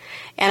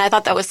 And I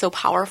thought that was so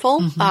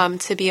powerful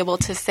to be able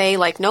to say,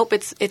 like, nope,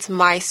 it's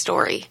my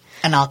story.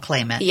 And I'll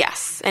claim it.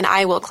 Yes, and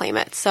I will claim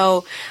it.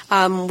 So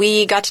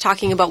we got to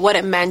talking about what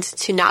it meant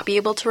to not be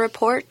able to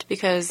report,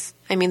 because,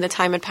 the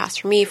time had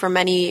passed for me, for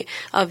many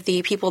of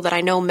the people that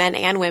I know, men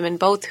and women,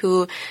 both,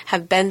 who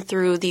have been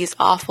through these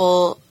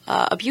awful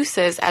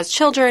abuses as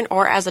children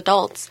or as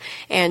adults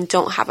and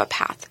don't have a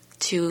path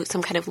to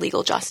some kind of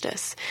legal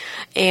justice.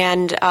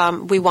 And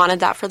we wanted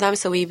that for them,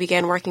 so we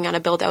began working on a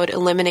bill that would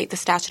eliminate the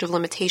statute of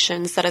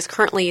limitations that is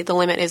currently, the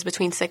limit is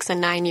between 6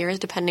 and 9 years,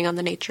 depending on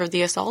the nature of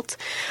the assault.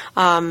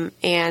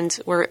 And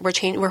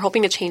we're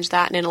hoping to change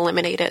that and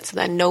eliminate it so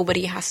that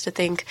nobody has to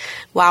think,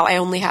 wow, I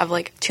only have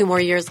like 2 more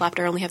years left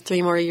or I only have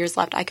 3 more years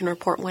left. I can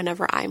report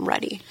whenever I'm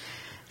ready.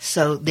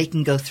 So they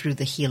can go through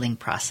the healing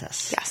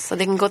process. Yes, so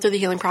they can go through the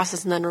healing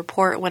process and then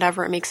report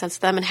whenever it makes sense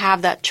to them and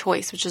have that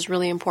choice, which is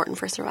really important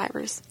for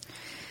survivors.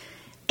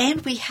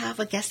 And we have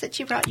a guest that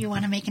you brought. You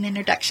want to make an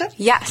introduction?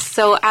 Yes.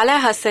 So Ala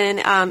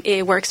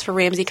Hassan works for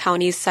Ramsey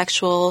County's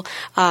sexual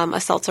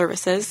assault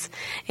services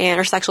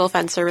or sexual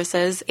offense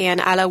services.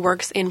 And Ala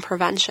works in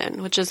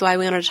prevention, which is why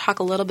we wanted to talk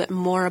a little bit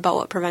more about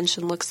what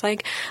prevention looks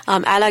like.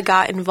 Ala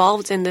got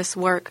involved in this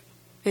work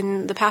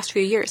in the past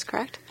few years,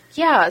 correct?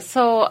 Yeah,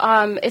 so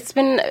it's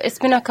been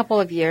a couple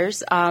of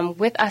years.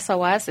 With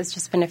SOS, it's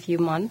just been a few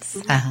months.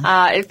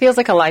 It feels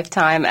like a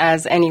lifetime,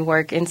 as any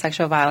work in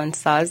sexual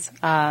violence does.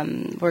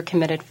 We're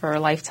committed for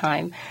a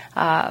lifetime.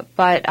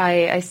 But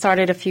I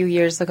started a few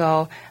years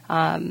ago,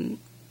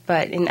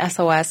 but in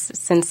SOS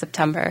since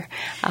September.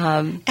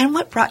 And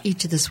what brought you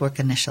to this work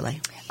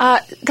initially?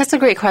 That's a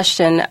great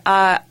question.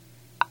 I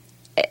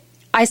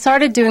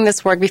started doing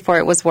this work before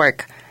it was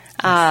work.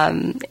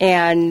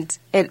 And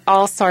it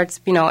all starts,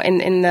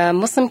 in the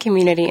Muslim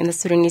community, in the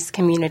Sudanese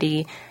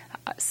community,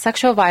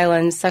 sexual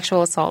violence,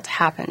 sexual assault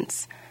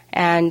happens.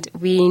 And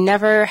we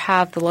never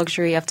have the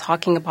luxury of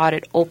talking about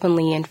it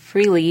openly and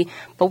freely.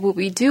 But what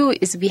we do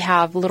is we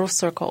have little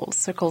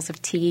circles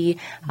of tea,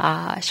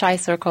 shy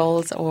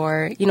circles,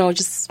 or,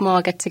 just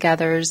small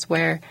get-togethers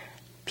where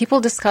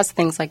people discuss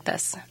things like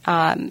this.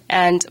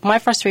 And my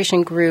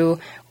frustration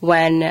grew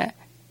when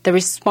the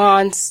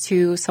response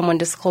to someone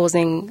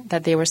disclosing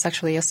that they were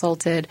sexually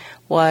assaulted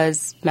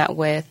was met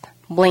with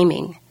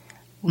blaming.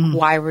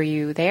 Why were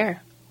you there?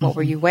 What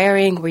were you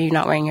wearing? Were you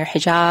not wearing your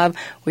hijab?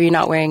 Were you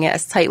not wearing it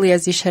as tightly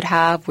as you should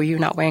have? Were you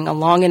not wearing a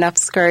long enough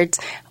skirt?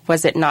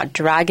 Was it not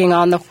dragging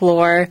on the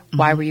floor?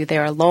 Why were you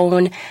there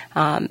alone?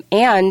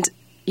 And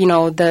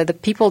the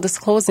people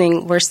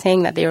disclosing were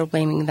saying that they were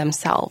blaming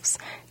themselves,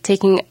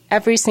 taking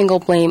every single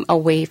blame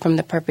away from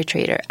the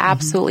perpetrator,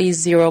 absolutely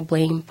zero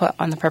blame put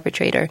on the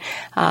perpetrator.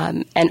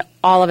 And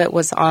all of it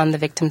was on the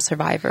victim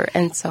survivor.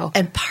 And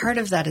part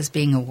of that is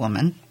being a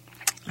woman,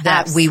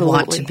 that we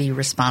want to be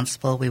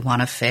responsible, we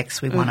want to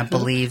fix, we want to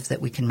believe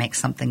that we can make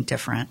something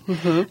different.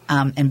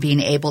 And being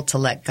able to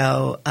let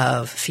go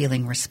of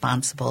feeling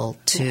responsible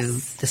to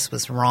this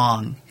was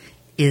wrong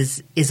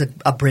is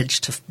a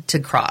bridge to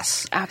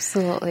cross.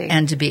 Absolutely.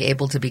 And to be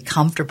able to be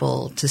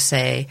comfortable to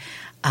say,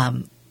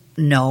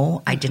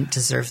 no, I didn't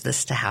deserve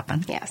this to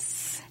happen.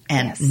 Yes.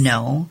 And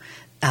no,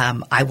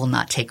 I will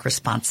not take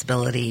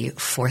responsibility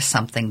for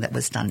something that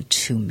was done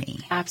to me.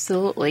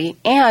 Absolutely.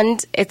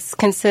 And it's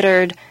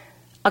considered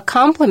a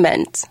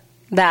compliment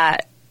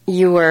that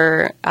you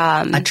were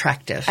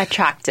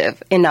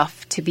attractive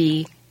enough to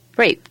be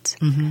raped.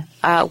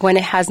 When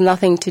it has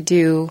nothing to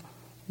do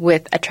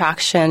with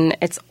attraction,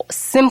 it's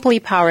simply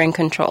power and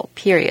control,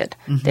 period.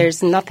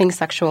 There's nothing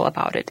sexual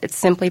about it. It's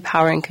simply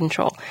power and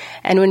control.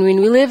 And when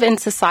we live in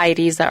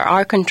societies that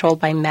are controlled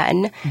by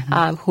men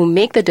who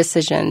make the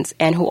decisions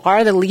and who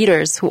are the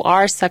leaders who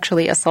are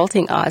sexually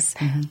assaulting us,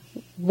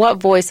 what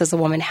voice does a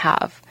woman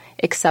have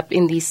except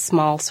in these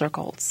small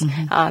circles?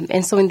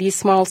 And so in these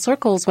small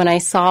circles, when I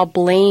saw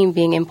blame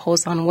being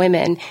imposed on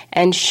women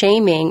and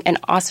shaming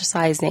and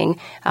ostracizing,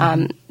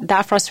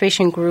 that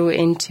frustration grew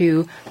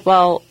into,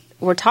 well,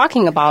 we're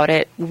talking about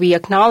it, we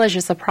acknowledge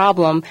it's a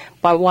problem,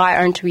 but why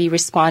aren't we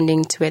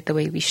responding to it the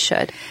way we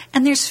should?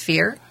 And there's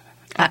fear.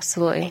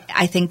 Absolutely.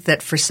 I think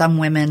that for some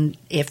women,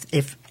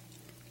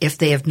 if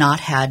they have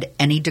not had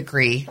any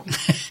degree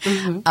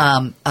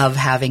of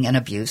having an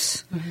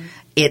abuse,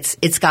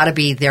 it's got to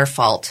be their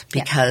fault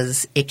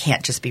because it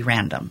can't just be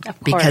random. Of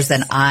course. Because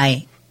then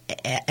I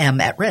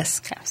am at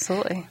risk.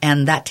 Absolutely.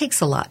 And that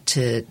takes a lot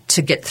to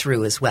get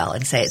through as well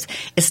and say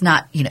it's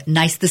not,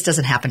 nice. This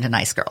doesn't happen to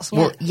nice girls.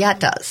 Well, yeah, it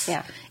does.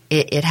 Yeah.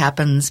 It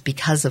happens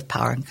because of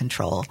power and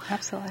control.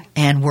 Absolutely.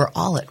 And we're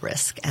all at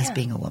risk as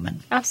being a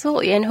woman.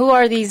 Absolutely. And who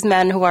are these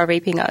men who are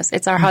raping us?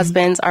 It's our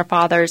husbands, our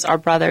fathers, our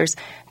brothers.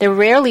 They're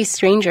rarely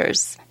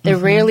strangers. They're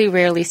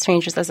rarely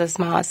strangers, as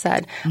Mahal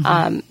said.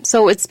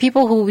 So it's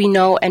people who we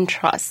know and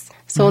trust.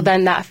 So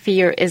then that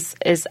fear is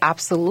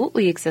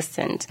absolutely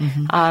existent.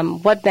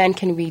 What then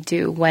can we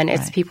do when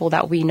it's people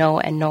that we know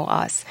and know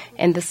us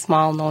in the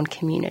small known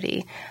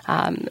community?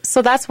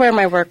 So that's where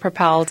my work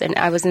propelled. And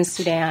I was in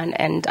Sudan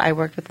and I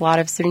worked with a lot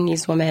of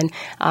Sudanese women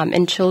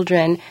and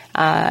children.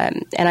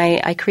 And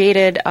I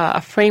created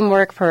a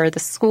framework for the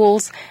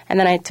schools. And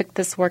then I took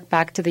this work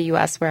back to the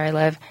U.S. where I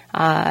live.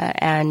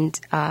 And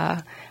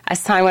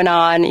as time went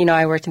on,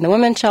 I worked in the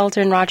women's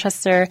shelter in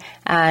Rochester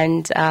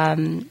and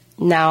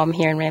now I'm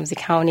here in Ramsey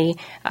County.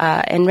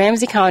 And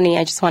Ramsey County,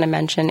 I just want to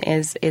mention,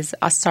 is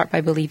a start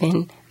by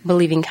believing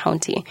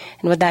county.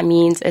 And what that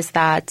means is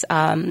that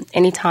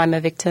anytime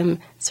a victim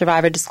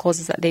survivor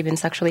discloses that they've been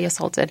sexually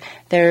assaulted,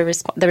 the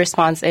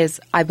response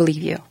is, I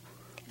believe you.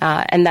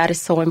 And that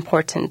is so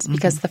important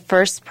because the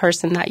first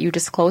person that you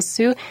disclose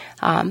to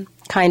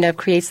kind of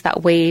creates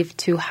that wave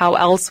to how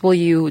else will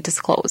you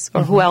disclose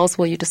or who else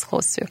will you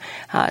disclose to.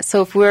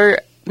 So if we're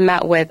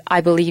met with,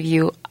 I believe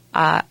you,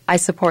 I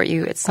support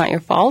you, it's not your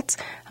fault,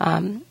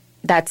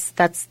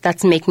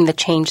 that's making the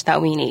change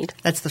that we need.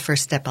 That's the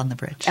first step on the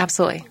bridge.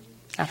 Absolutely.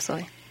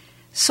 Absolutely.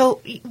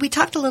 So we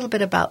talked a little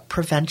bit about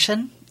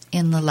prevention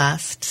in the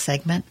last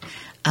segment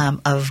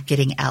of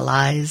getting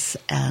allies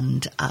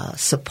and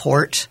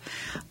support.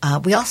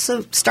 We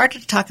also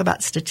started to talk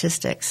about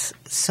statistics.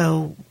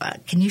 So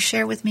can you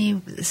share with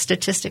me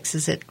statistics?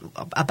 Is it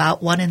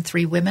about 1 in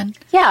 3 women?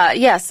 Yeah,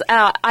 yes.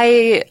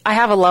 I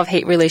have a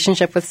love-hate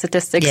relationship with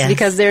statistics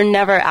because they're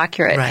never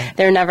accurate. Right.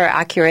 They're never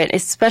accurate,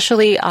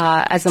 especially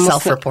as a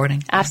Muslim.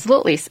 Self-reporting.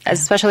 Absolutely.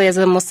 Especially as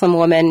a Muslim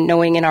woman,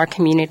 knowing in our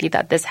community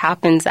that this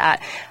happens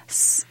at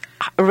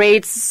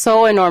rates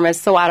so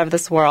enormous, so out of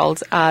this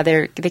world,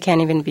 they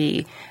can't even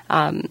be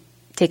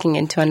taking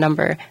into a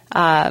number.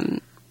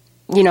 1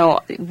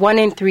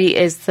 in 3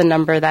 is the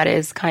number that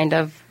is kind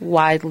of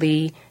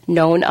widely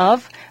known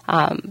of,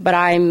 but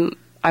I'm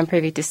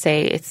privy to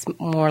say it's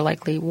more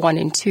likely 1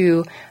 in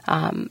 2.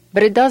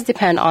 But it does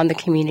depend on the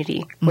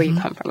community where you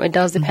come from. It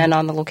does depend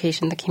on the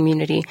location, the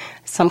community.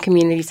 Some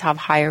communities have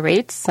higher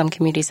rates, some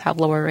communities have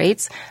lower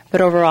rates,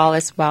 but overall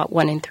it's about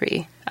 1 in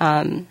 3.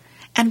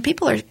 And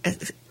people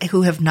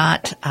who have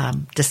not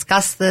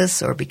discussed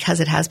this, or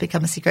because it has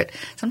become a secret,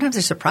 sometimes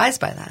they're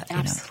surprised by that.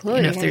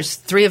 Absolutely. If there's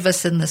 3 of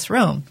us in this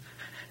room,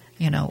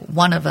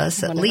 one of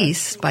us at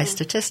least, by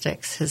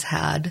statistics, has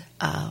had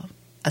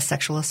a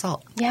sexual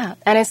assault. Yeah,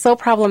 and it's so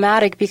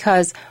problematic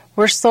because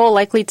we're so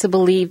likely to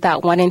believe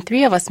that 1 in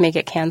 3 of us may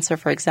get cancer,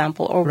 for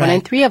example, or 1 in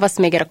 3 of us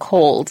may get a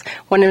cold,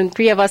 1 in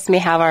 3 of us may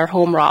have our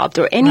home robbed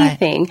or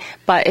anything,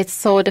 but it's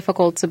so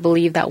difficult to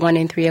believe that 1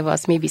 in 3 of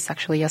us may be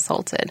sexually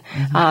assaulted.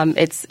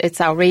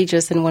 It's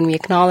outrageous, and when we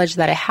acknowledge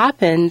that it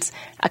happened,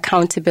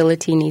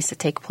 accountability needs to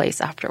take place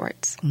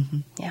afterwards.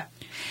 Yeah.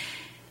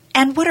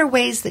 And what are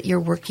ways that you're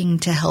working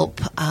to help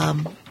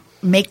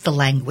make the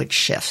language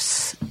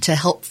shifts, to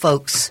help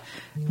folks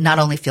not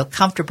only feel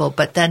comfortable,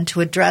 but then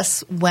to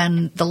address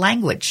when the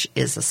language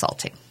is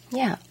assaulting?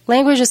 Yeah,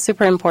 language is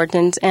super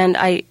important, and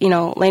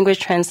language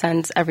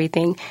transcends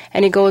everything,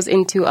 and it goes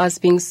into us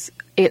being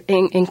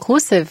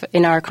inclusive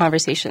in our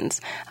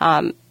conversations.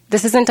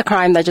 This isn't a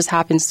crime that just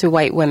happens to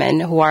white women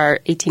who are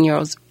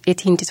 18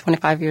 to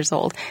 25 years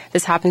old.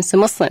 This happens to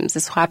Muslims.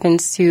 This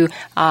happens to,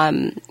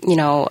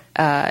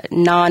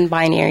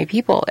 non-binary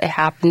people. It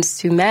happens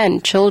to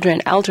men,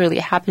 children, elderly.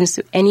 It happens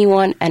to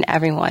anyone and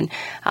everyone.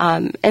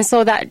 And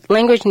so that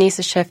language needs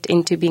to shift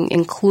into being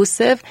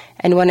inclusive.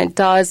 And when it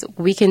does,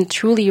 we can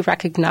truly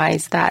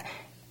recognize that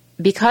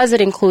because it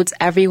includes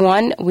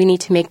everyone, we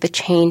need to make the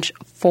change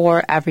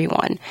for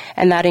everyone.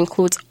 And that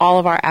includes all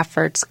of our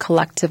efforts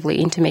collectively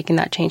into making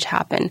that change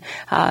happen.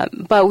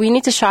 But we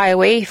need to shy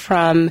away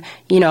from,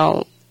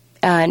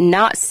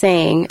 not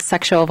saying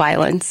sexual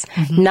violence,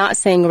 not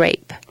saying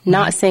rape,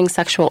 not saying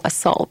sexual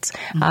assault.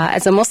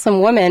 As a Muslim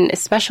woman,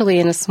 especially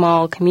in a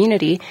small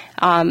community,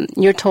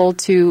 you're told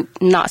to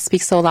not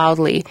speak so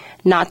loudly,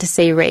 not to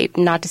say rape,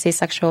 not to say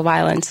sexual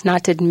violence,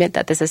 not to admit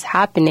that this is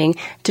happening,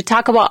 to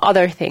talk about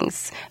other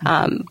things.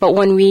 But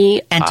when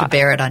we... And to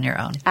bear it on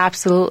your own.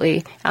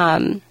 Absolutely.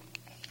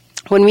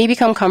 When we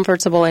become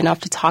comfortable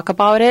enough to talk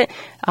about it,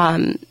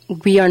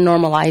 we are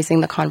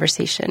normalizing the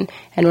conversation.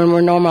 And when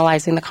we're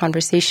normalizing the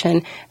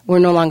conversation, we're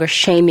no longer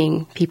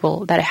shaming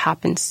people that it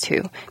happens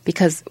to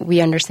because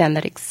we understand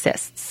that it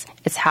exists.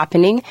 It's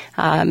happening,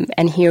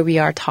 and here we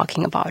are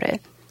talking about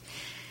it.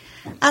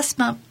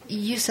 Asma,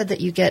 you said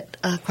that you get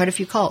quite a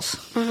few calls,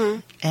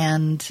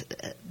 and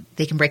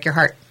they can break your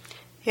heart.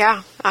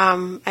 Yeah.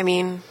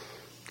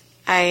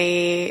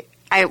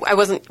 I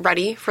wasn't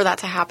ready for that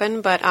to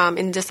happen, but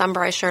in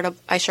December I shared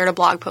a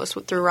blog post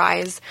through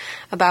Rise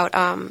about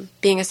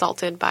being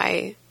assaulted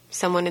by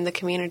someone in the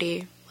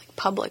community, like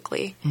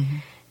publicly,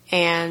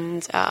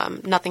 and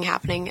nothing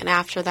happening. And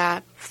after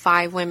that,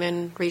 5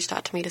 women reached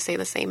out to me to say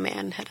the same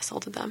man had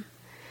assaulted them.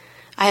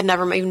 I had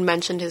never even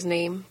mentioned his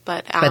name,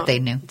 but they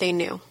knew. They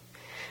knew.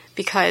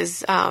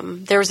 Because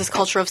there was this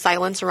culture of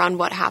silence around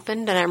what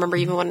happened, and I remember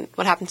even when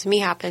what happened to me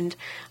happened,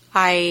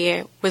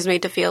 I was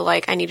made to feel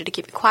like I needed to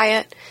keep it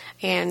quiet,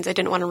 and I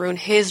didn't want to ruin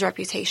his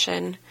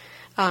reputation,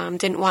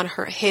 didn't want to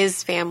hurt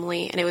his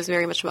family, and it was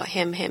very much about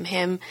him,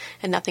 and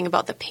nothing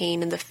about the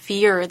pain and the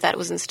fear that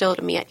was instilled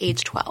in me at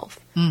age 12,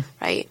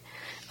 right?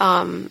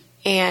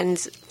 And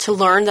to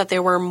learn that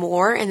there were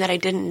more and that I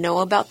didn't know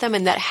about them,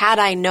 and that had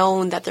I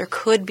known that there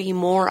could be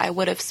more, I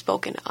would have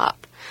spoken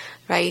up.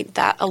 Right,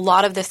 that a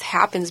lot of this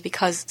happens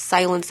because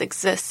silence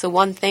exists. So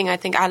one thing I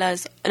think and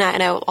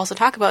I also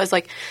talk about is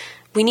like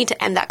we need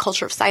to end that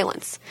culture of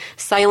silence.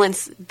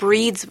 Silence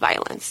breeds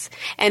violence,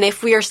 and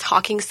if we are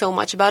talking so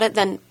much about it,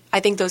 then I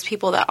think those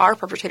people that are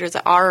perpetrators,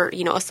 that are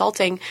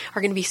assaulting,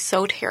 are going to be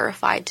so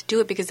terrified to do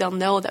it because they'll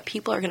know that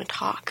people are going to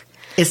talk.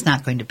 It's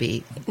not going to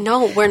be.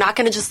 No, we're not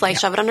going to just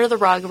shove it under the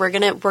rug. We're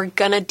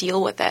gonna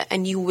deal with it,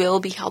 and you will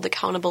be held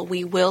accountable.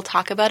 We will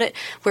talk about it.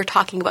 We're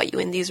talking about you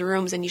in these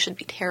rooms, and you should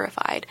be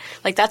terrified.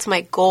 That's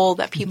my goal,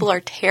 that people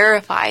are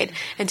terrified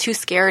and too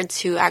scared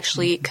to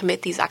actually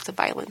commit these acts of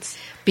violence.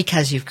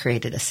 Because you've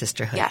created a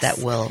sisterhood that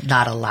will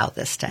not allow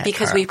this to happen.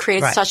 Because we've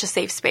created such a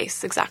safe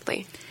space,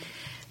 exactly.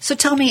 So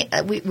tell me,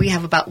 we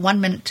have about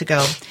 1 minute to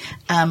go.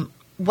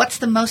 What's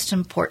the most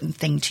important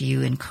thing to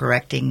you in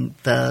correcting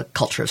the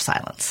culture of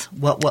silence?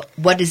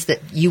 What is that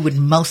you would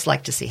most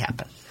like to see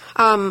happen?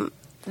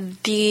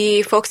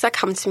 The folks that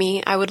come to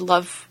me, I would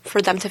love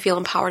for them to feel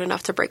empowered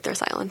enough to break their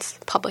silence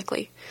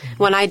publicly. Mm-hmm.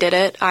 When I did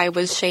it, I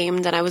was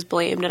shamed and I was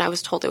blamed and I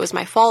was told it was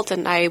my fault,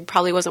 and I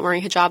probably wasn't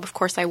wearing hijab. Of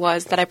course I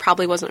was. That I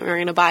probably wasn't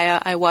wearing a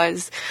abaya. I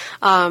was.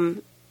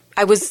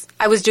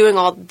 I was doing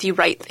all the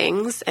right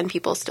things, and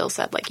people still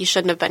said, you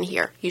shouldn't have been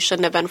here. You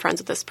shouldn't have been friends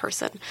with this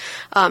person.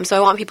 So I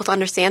want people to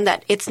understand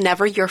that it's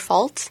never your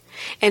fault,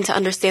 and to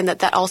understand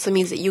that also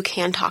means that you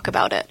can talk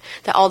about it.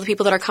 That all the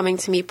people that are coming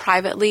to me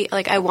privately,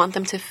 I want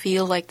them to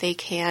feel like they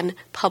can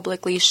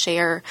publicly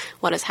share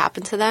what has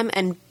happened to them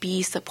and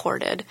be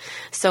supported.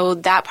 So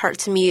that part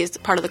to me is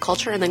part of the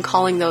culture, and then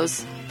calling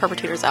those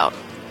perpetrators out.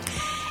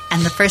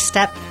 And the first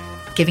step,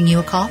 giving you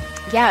a call?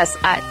 Yes,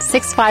 at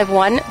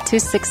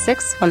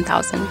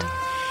 651-266-1000.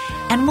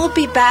 And we'll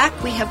be back.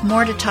 We have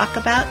more to talk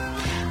about.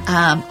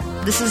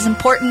 This is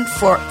important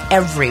for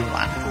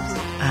everyone.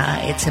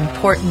 It's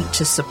important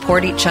to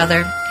support each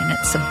other, and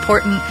it's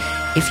important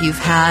if you've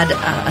had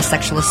a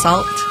sexual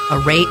assault, a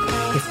rape,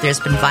 if there's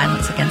been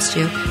violence against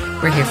you,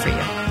 we're here for you.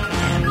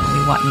 And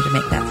we want you to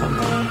make that phone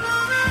call.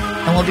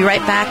 And we'll be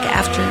right back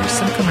after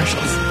some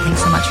commercials.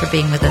 Thanks so much for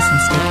being with us,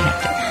 and stay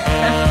connected.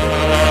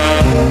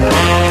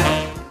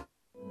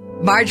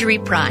 Marjorie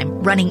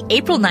Prime, running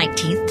April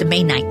 19th to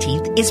May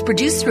 19th, is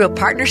produced through a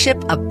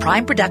partnership of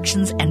Prime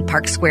Productions and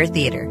Park Square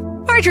Theater.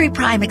 Marjorie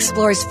Prime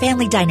explores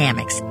family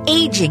dynamics,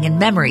 aging, and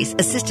memories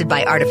assisted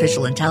by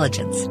artificial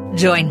intelligence.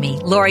 Join me,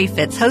 Lori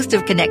Fitz, host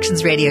of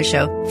Connections Radio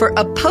Show, for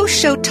a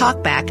post-show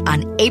talkback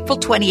on April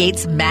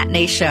 28th's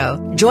matinee show.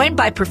 Joined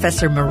by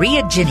Professor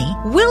Maria Ginny,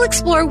 we'll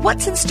explore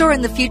what's in store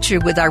in the future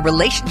with our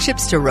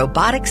relationships to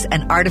robotics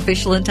and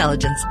artificial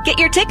intelligence. Get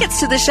your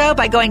tickets to the show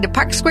by going to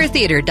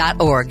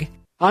parksquaretheater.org.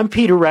 I'm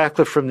Peter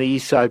Ratcliffe from the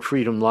Eastside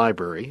Freedom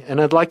Library,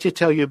 and I'd like to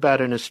tell you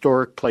about an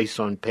historic place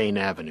on Payne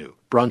Avenue,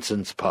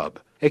 Brunson's Pub.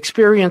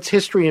 Experience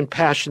history and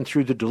passion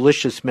through the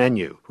delicious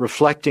menu,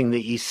 reflecting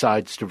the East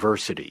Side's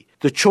diversity.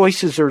 The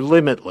choices are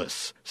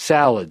limitless: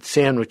 salads,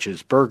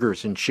 sandwiches,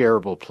 burgers, and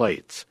shareable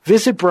plates.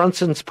 Visit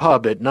Brunson's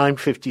Pub at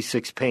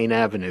 956 Payne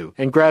Avenue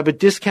and grab a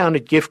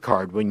discounted gift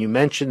card when you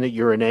mention that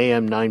you're an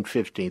AM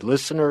 950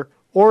 listener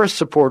or a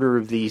supporter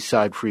of the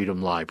Eastside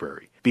Freedom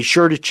Library. Be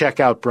sure to check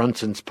out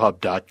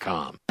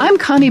brunsonspub.com. I'm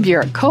Connie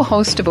Burek,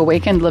 co-host of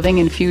Awakened Living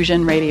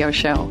Infusion radio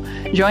show.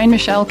 Join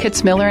Michelle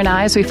Kitts-Miller and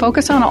I as we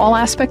focus on all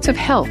aspects of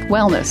health,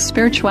 wellness,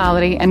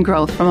 spirituality, and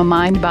growth from a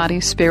mind,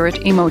 body, spirit,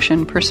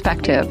 emotion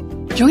perspective.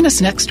 Join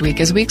us next week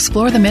as we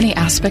explore the many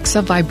aspects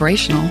of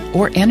vibrational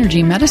or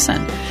energy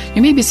medicine.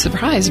 You may be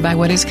surprised by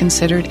what is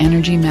considered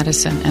energy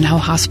medicine and how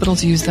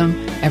hospitals use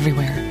them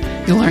everywhere.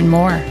 You'll learn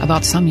more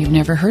about some you've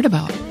never heard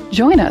about.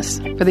 Join us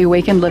for the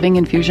Awakened Living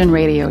Infusion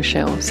radio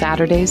show,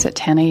 Saturdays at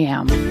 10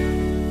 a.m.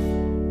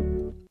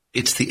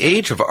 It's the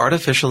age of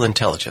artificial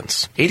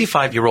intelligence.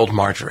 85-year-old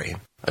Marjorie,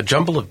 a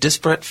jumble of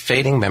disparate,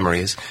 fading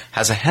memories,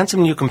 has a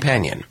handsome new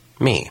companion,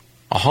 me,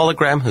 a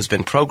hologram who's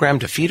been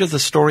programmed to feed her the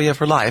story of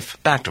her life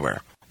back to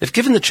her. If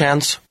given the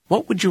chance,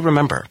 what would you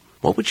remember?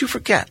 What would you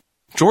forget?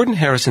 Jordan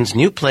Harrison's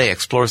new play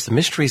explores the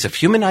mysteries of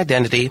human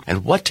identity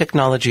and what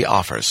technology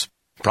offers.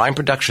 Prime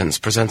Productions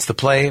presents the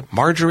play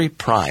Marjorie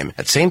Prime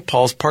at St.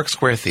 Paul's Park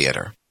Square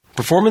Theater.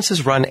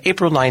 Performances run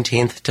April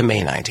 19th to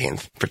May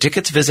 19th. For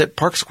tickets, visit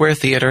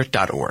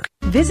parksquaretheater.org.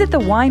 Visit the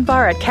wine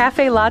bar at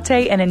Cafe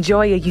Latte and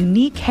enjoy a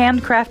unique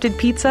handcrafted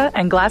pizza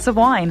and glass of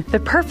wine. The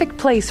perfect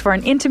place for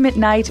an intimate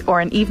night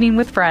or an evening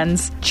with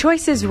friends.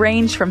 Choices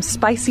range from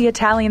spicy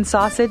Italian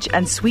sausage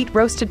and sweet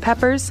roasted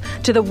peppers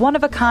to the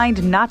one-of-a-kind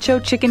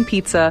nacho chicken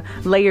pizza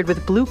layered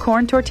with blue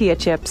corn tortilla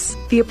chips.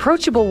 The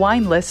approachable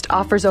wine list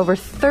offers over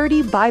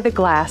 30 by the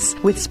glass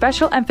with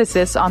special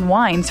emphasis on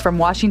wines from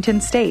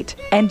Washington State.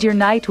 End your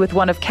night with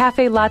one of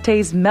Cafe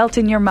Latte's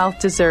melt-in-your-mouth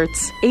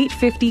desserts,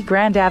 850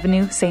 Grand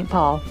Avenue, St.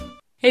 Paul.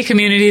 Hey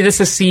community, this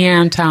is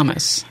Cian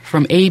Thomas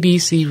from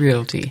ABC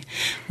Realty.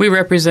 We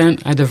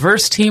represent a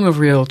diverse team of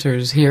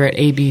realtors here at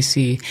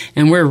ABC,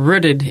 and we're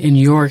rooted in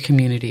your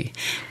community.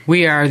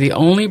 We are the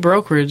only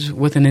brokerage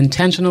with an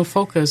intentional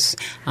focus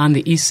on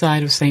the east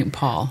side of St.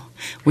 Paul.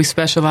 We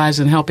specialize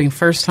in helping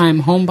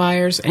first-time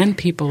homebuyers and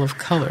people of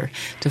color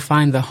to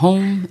find the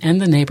home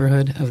and the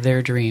neighborhood of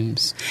their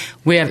dreams.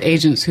 We have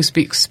agents who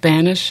speak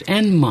Spanish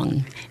and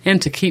Hmong,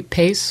 and to keep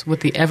pace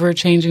with the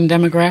ever-changing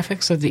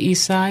demographics of the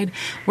east side,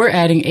 we're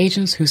adding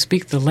agents who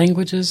speak the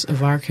languages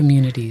of our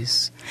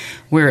communities.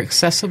 We're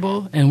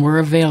accessible and we're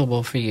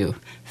available for you.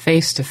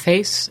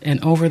 Face-to-face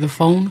and over the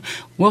phone,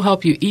 we'll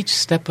help you each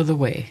step of the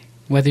way,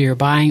 whether you're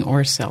buying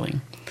or selling.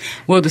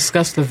 We'll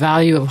discuss the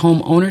value of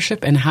home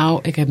ownership and how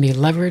it can be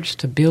leveraged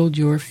to build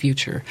your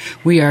future.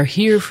 We are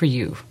here for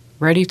you,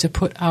 ready to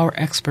put our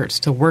experts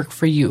to work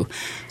for you.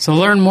 So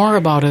learn more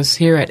about us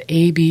here at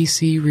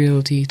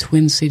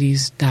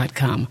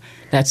abcrealtytwincities.com.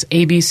 That's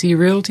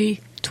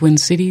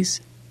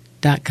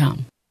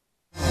abcrealtytwincities.com.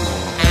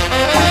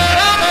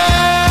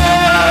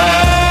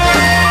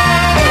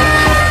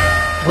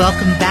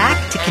 Welcome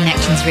back to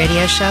Connections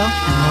Radio Show.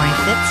 I'm Lori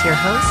Fitz, your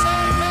host.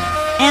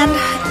 And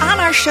on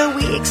our show,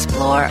 we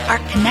explore our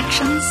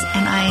connections,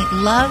 and I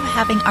love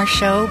having our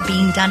show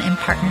being done in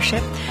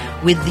partnership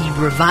with the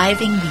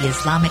Reviving the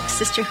Islamic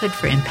Sisterhood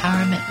for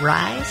Empowerment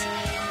Rise.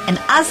 And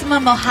Asma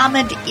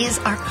Mohammed is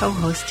our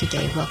co-host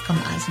today. Welcome,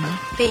 Asma.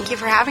 Thank you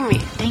for having me.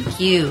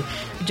 Thank you.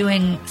 You're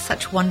doing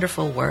such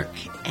wonderful work,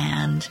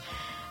 and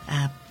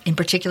in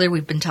particular,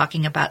 we've been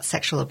talking about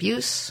sexual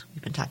abuse,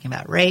 we've been talking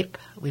about rape,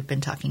 we've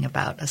been talking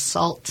about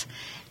assault,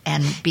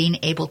 and being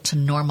able to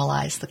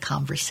normalize the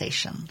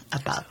conversation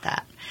about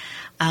that.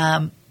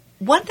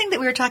 One thing that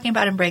we were talking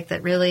about in break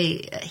that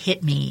really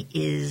hit me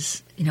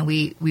is,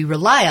 we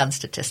rely on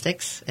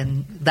statistics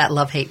and that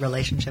love-hate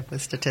relationship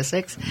with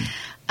statistics,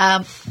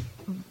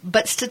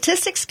 but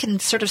statistics can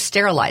sort of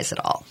sterilize it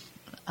all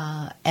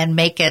and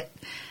make it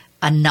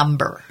a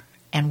number,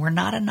 and we're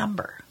not a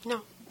number.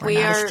 No.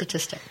 We're not a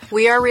statistic.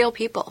 We are real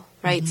people,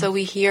 right? Mm-hmm. So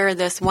we hear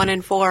this 1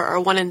 in 4 or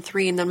 1 in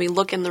 3, and then we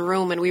look in the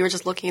room, and we were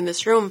just looking in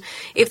this room.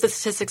 If the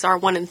statistics are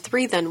 1 in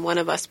 3, then one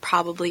of us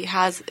probably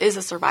is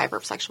a survivor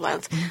of sexual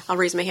violence. Mm-hmm. I'll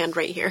raise my hand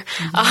right here.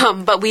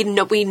 Mm-hmm. But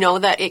we know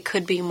that it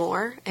could be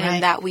more,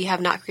 and that we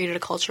have not created a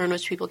culture in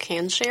which people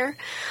can share.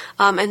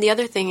 And the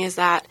other thing is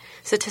that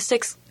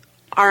statistics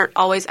aren't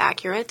always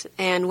accurate,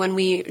 and when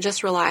we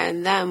just rely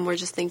on them, we're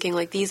just thinking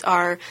like these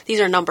are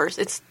numbers.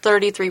 It's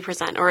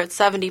 33% or it's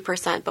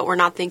 70%, but we're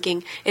not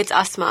thinking it's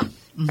Asma,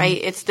 right?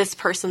 It's this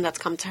person that's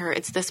come to her.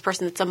 It's this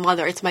person. It's a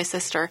mother. It's my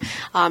sister.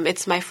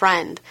 It's my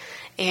friend.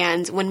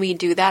 And when we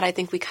do that, I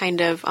think we kind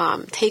of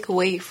take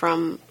away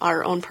from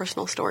our own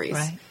personal stories.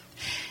 Right.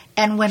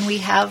 And when we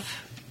have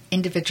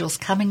individuals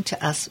coming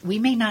to us, we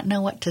may not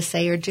know what to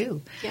say or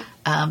do. Yeah.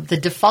 The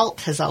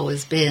default has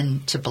always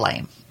been to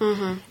blame.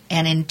 Mm-hmm.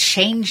 And in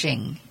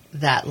changing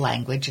that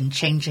language and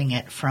changing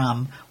it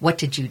from what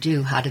did you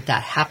do, how did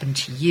that happen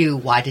to you,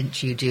 why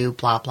didn't you do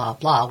blah, blah,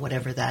 blah,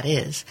 whatever that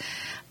is.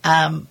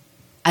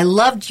 I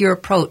loved your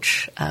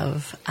approach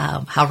of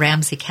how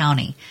Ramsey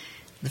County,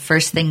 the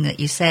first thing that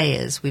you say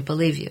is, we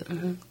believe you.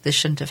 Mm-hmm. This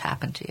shouldn't have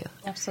happened to you.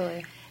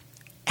 Absolutely.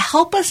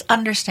 Help us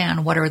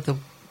understand what are the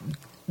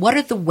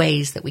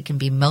ways that we can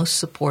be most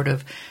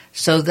supportive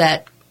so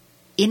that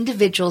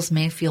individuals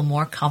may feel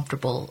more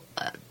comfortable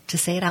to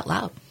say it out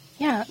loud?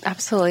 Yeah,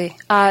 absolutely.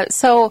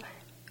 So,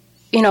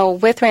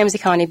 with Ramsey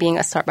County being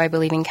a Start by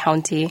Believing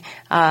county,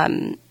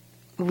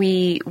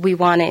 we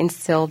want to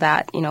instill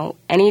that,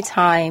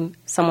 anytime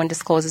someone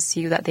discloses to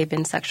you that they've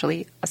been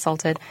sexually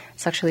assaulted,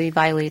 sexually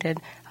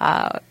violated,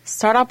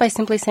 start out by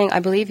simply saying, I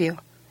believe you.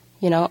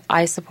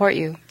 I support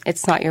you.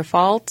 It's not your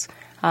fault.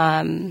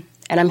 And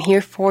I'm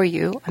here for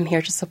you. I'm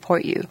here to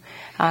support you.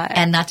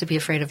 And not to be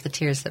afraid of the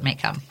tears that may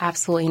come.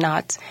 Absolutely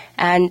not.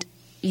 And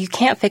you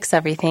can't fix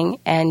everything,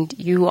 and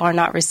you are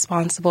not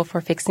responsible for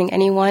fixing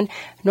anyone,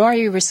 nor are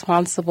you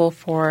responsible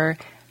for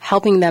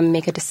helping them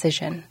make a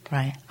decision.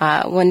 Right.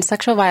 When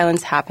sexual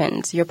violence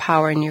happens, your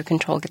power and your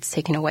control gets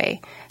taken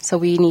away. So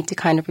we need to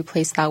kind of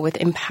replace that with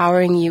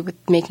empowering you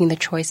with making the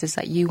choices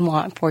that you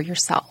want for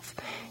yourself.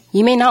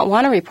 You may not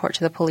want to report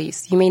to the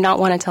police. You may not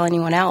want to tell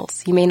anyone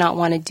else. You may not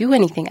want to do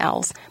anything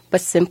else,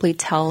 but simply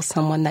tell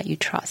someone that you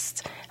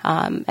trust.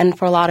 And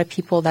for a lot of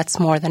people, that's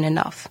more than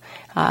enough.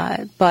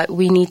 But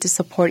we need to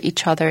support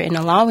each other in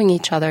allowing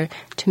each other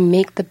to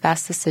make the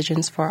best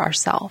decisions for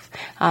ourselves.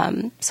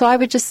 So I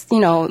would just,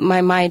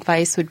 my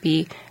advice would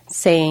be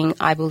saying,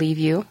 I believe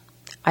you.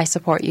 I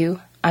support you.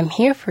 I'm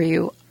here for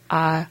you.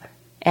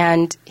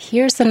 And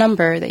here's the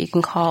number that you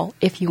can call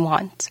if you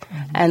want,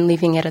 and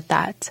leaving it at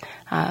that.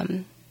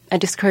 I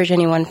discourage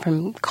anyone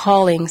from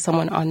calling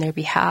someone on their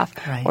behalf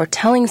or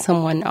telling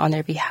someone on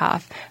their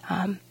behalf,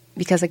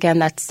 because, again,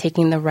 that's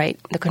taking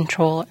the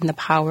control and the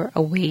power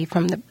away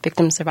from the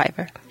victim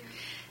survivor.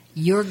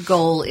 Your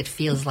goal, it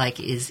feels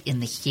like, is in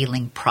the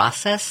healing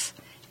process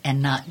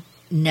and not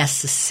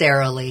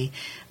necessarily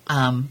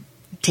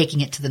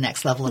taking it to the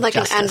next level of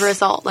justice. Like an end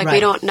result. Like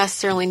we don't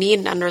necessarily need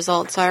an end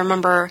result. So I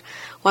remember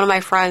one of my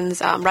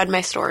friends read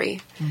my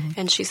story,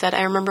 and she said,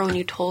 I remember when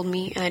you told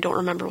me, and I don't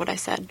remember what I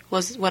said.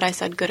 Was what I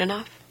said good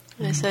enough?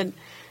 And I said,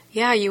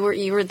 yeah, you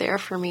were there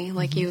for me.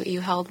 Like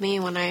you held me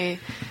when I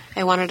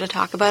wanted to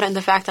talk about it, and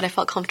the fact that I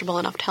felt comfortable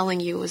enough telling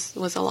you was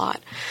a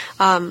lot.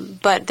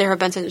 But there have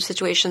been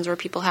situations where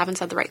people haven't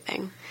said the right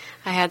thing.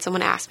 I had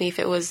someone ask me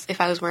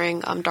if I was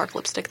wearing dark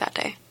lipstick that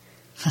day,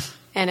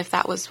 and if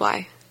that was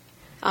why.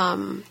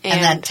 And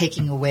then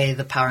taking away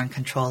the power and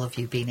control of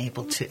you being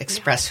able to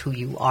express who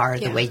you are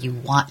the way you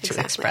want to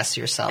express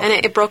yourself. And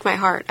it broke my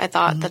heart. I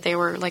thought that they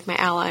were like my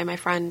ally, my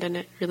friend, and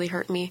it really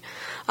hurt me.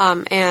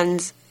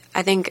 And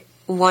I think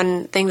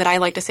one thing that I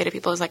like to say to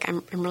people is like,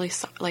 I'm really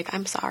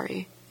I'm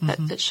sorry.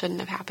 that shouldn't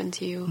have happened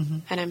to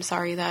you. And I'm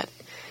sorry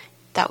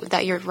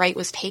that your right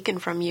was taken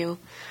from you.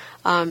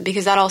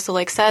 Because that also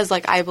like says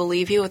like I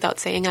believe you without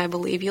saying I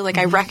believe you. Like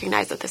I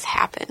recognize that this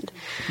happened.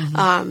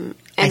 And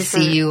I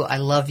see you. I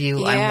love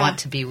you. I want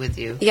to be with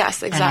you.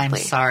 Yes, exactly. And I'm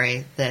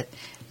sorry that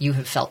you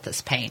have felt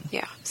this pain.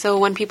 Yeah. So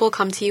when people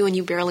come to you and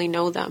you barely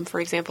know them, for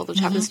example, which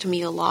happens to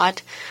me a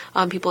lot,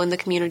 people in the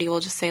community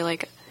will just say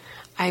like,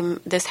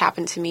 this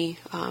happened to me.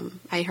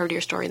 I heard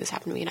your story. This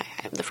happened to me.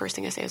 And the first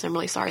thing I say is I'm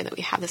really sorry that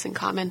we have this in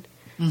common.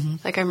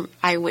 Like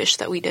I wish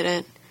that we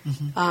didn't.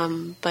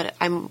 But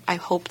I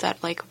hope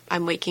that like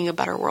I'm making a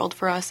better world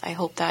for us. I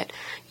hope that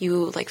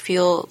you like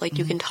feel like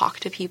you can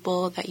talk to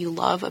people that you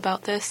love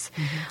about this.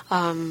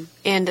 And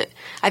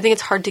I think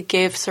it's hard to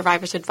give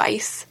survivors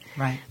advice.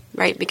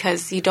 Right?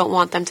 Because you don't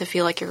want them to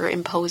feel like you're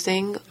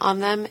imposing on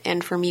them.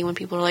 And for me, when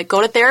people are like, go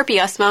to therapy,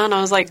 Esma, and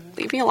I was like,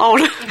 leave me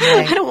alone.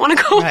 I don't want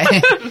to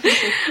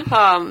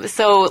go.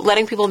 So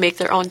letting people make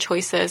their own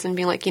choices and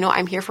being like,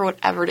 I'm here for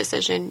whatever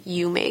decision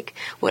you make,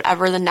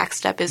 whatever the next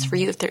step is for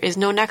you. If there is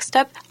no next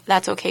step,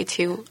 that's okay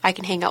too. I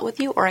can hang out with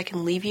you or I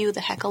can leave you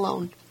the heck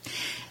alone.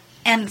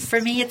 And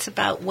for me, it's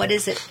about what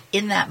is it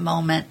in that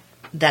moment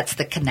that's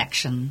the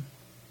connection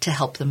to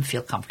help them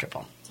feel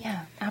comfortable.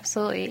 Yeah,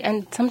 absolutely.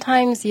 And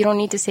sometimes you don't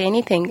need to say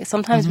anything.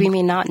 Sometimes we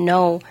may not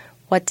know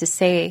what to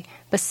say,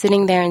 but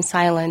sitting there in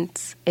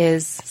silence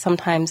is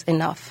sometimes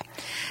enough.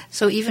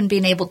 So even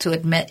being able to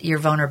admit your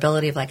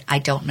vulnerability of like, I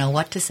don't know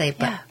what to say,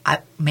 but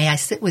may I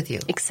sit with you?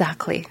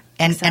 Exactly.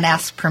 And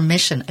ask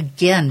permission,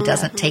 again,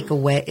 doesn't take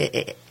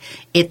away.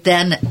 It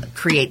then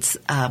creates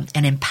an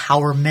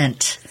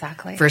empowerment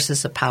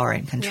versus a power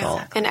and control.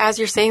 Yeah. And as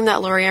you're saying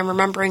that, Lori, I'm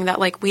remembering that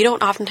like we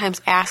don't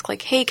oftentimes ask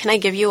like, hey, can I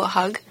give you a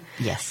hug?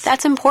 Yes.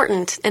 That's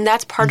important, and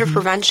that's part of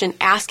prevention.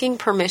 Asking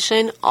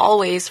permission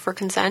always for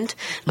consent,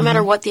 no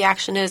matter what the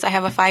action is. I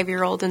have a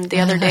 5-year-old, and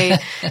the other day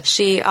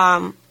she,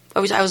 I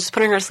was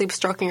putting her to sleep,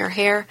 stroking her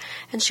hair,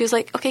 and she was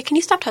like, okay, can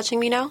you stop touching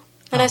me now?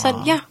 And I said,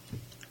 yeah.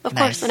 Of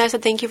course. And I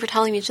said, thank you for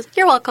telling me. She's like,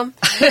 you're welcome.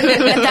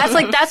 And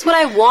that's what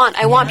I want.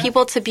 I want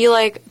people to be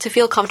like, to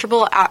feel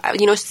comfortable,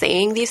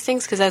 saying these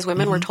things, because as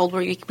women, we're told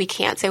we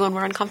can't say when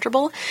we're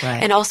uncomfortable.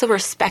 And also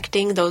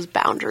respecting those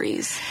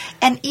boundaries.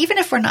 And even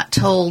if we're not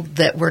told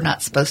that we're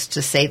not supposed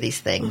to say these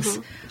things,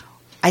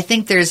 I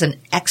think there's an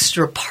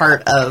extra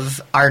part of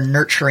our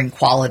nurturing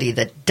quality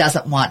that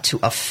doesn't want to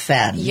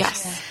offend.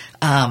 Yes.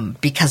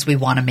 Because we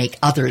want to make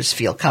others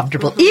feel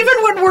comfortable,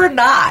 even when we're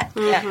not.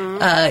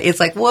 It's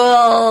like,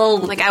 well...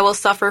 Like, I will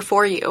suffer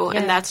for you,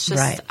 and that's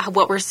just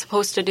what we're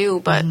supposed to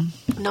do, but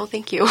no,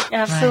 thank you.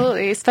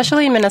 Absolutely.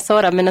 Especially in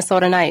Minnesota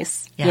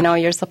nice. Yeah.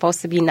 You're supposed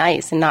to be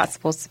nice and not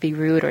supposed to be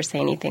rude or say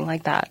anything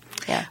like that.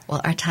 Yeah.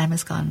 Well, our time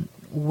has gone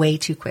way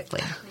too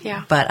quickly.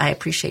 Yeah. But I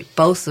appreciate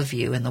both of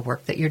you and the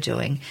work that you're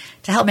doing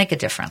to help make a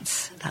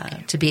difference,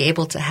 to be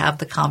able to have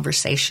the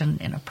conversation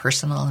in a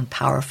personal and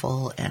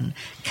powerful and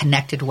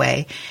connected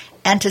way,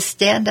 and to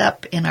stand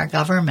up in our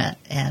government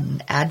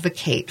and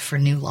advocate for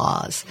new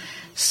laws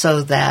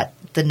so that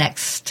the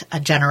next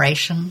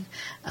generation,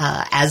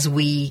 as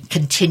we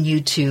continue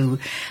to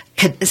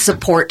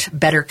support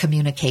better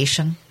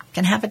communication,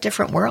 can have a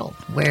different world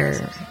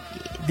where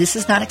this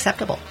is not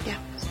acceptable. Yeah.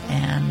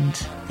 And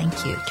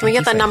thank you. Can we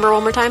get that number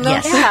one more time, though?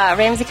 Yes. Yeah,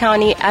 Ramsey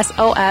County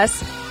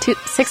SOS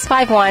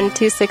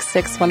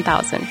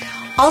 651-266-1000.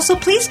 Also,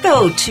 please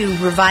go to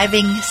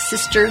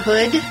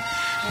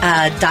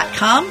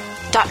revivingsisterhood.com.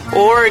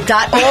 .org.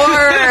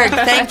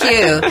 Thank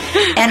you.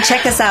 And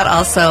check us out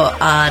also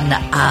on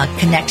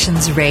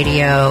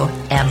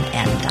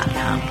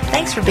connectionsradiomn.com.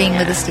 Thanks for being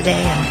with us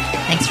today, and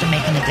thanks for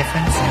making a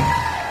difference, and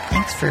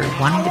thanks for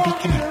wanting to be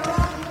connected.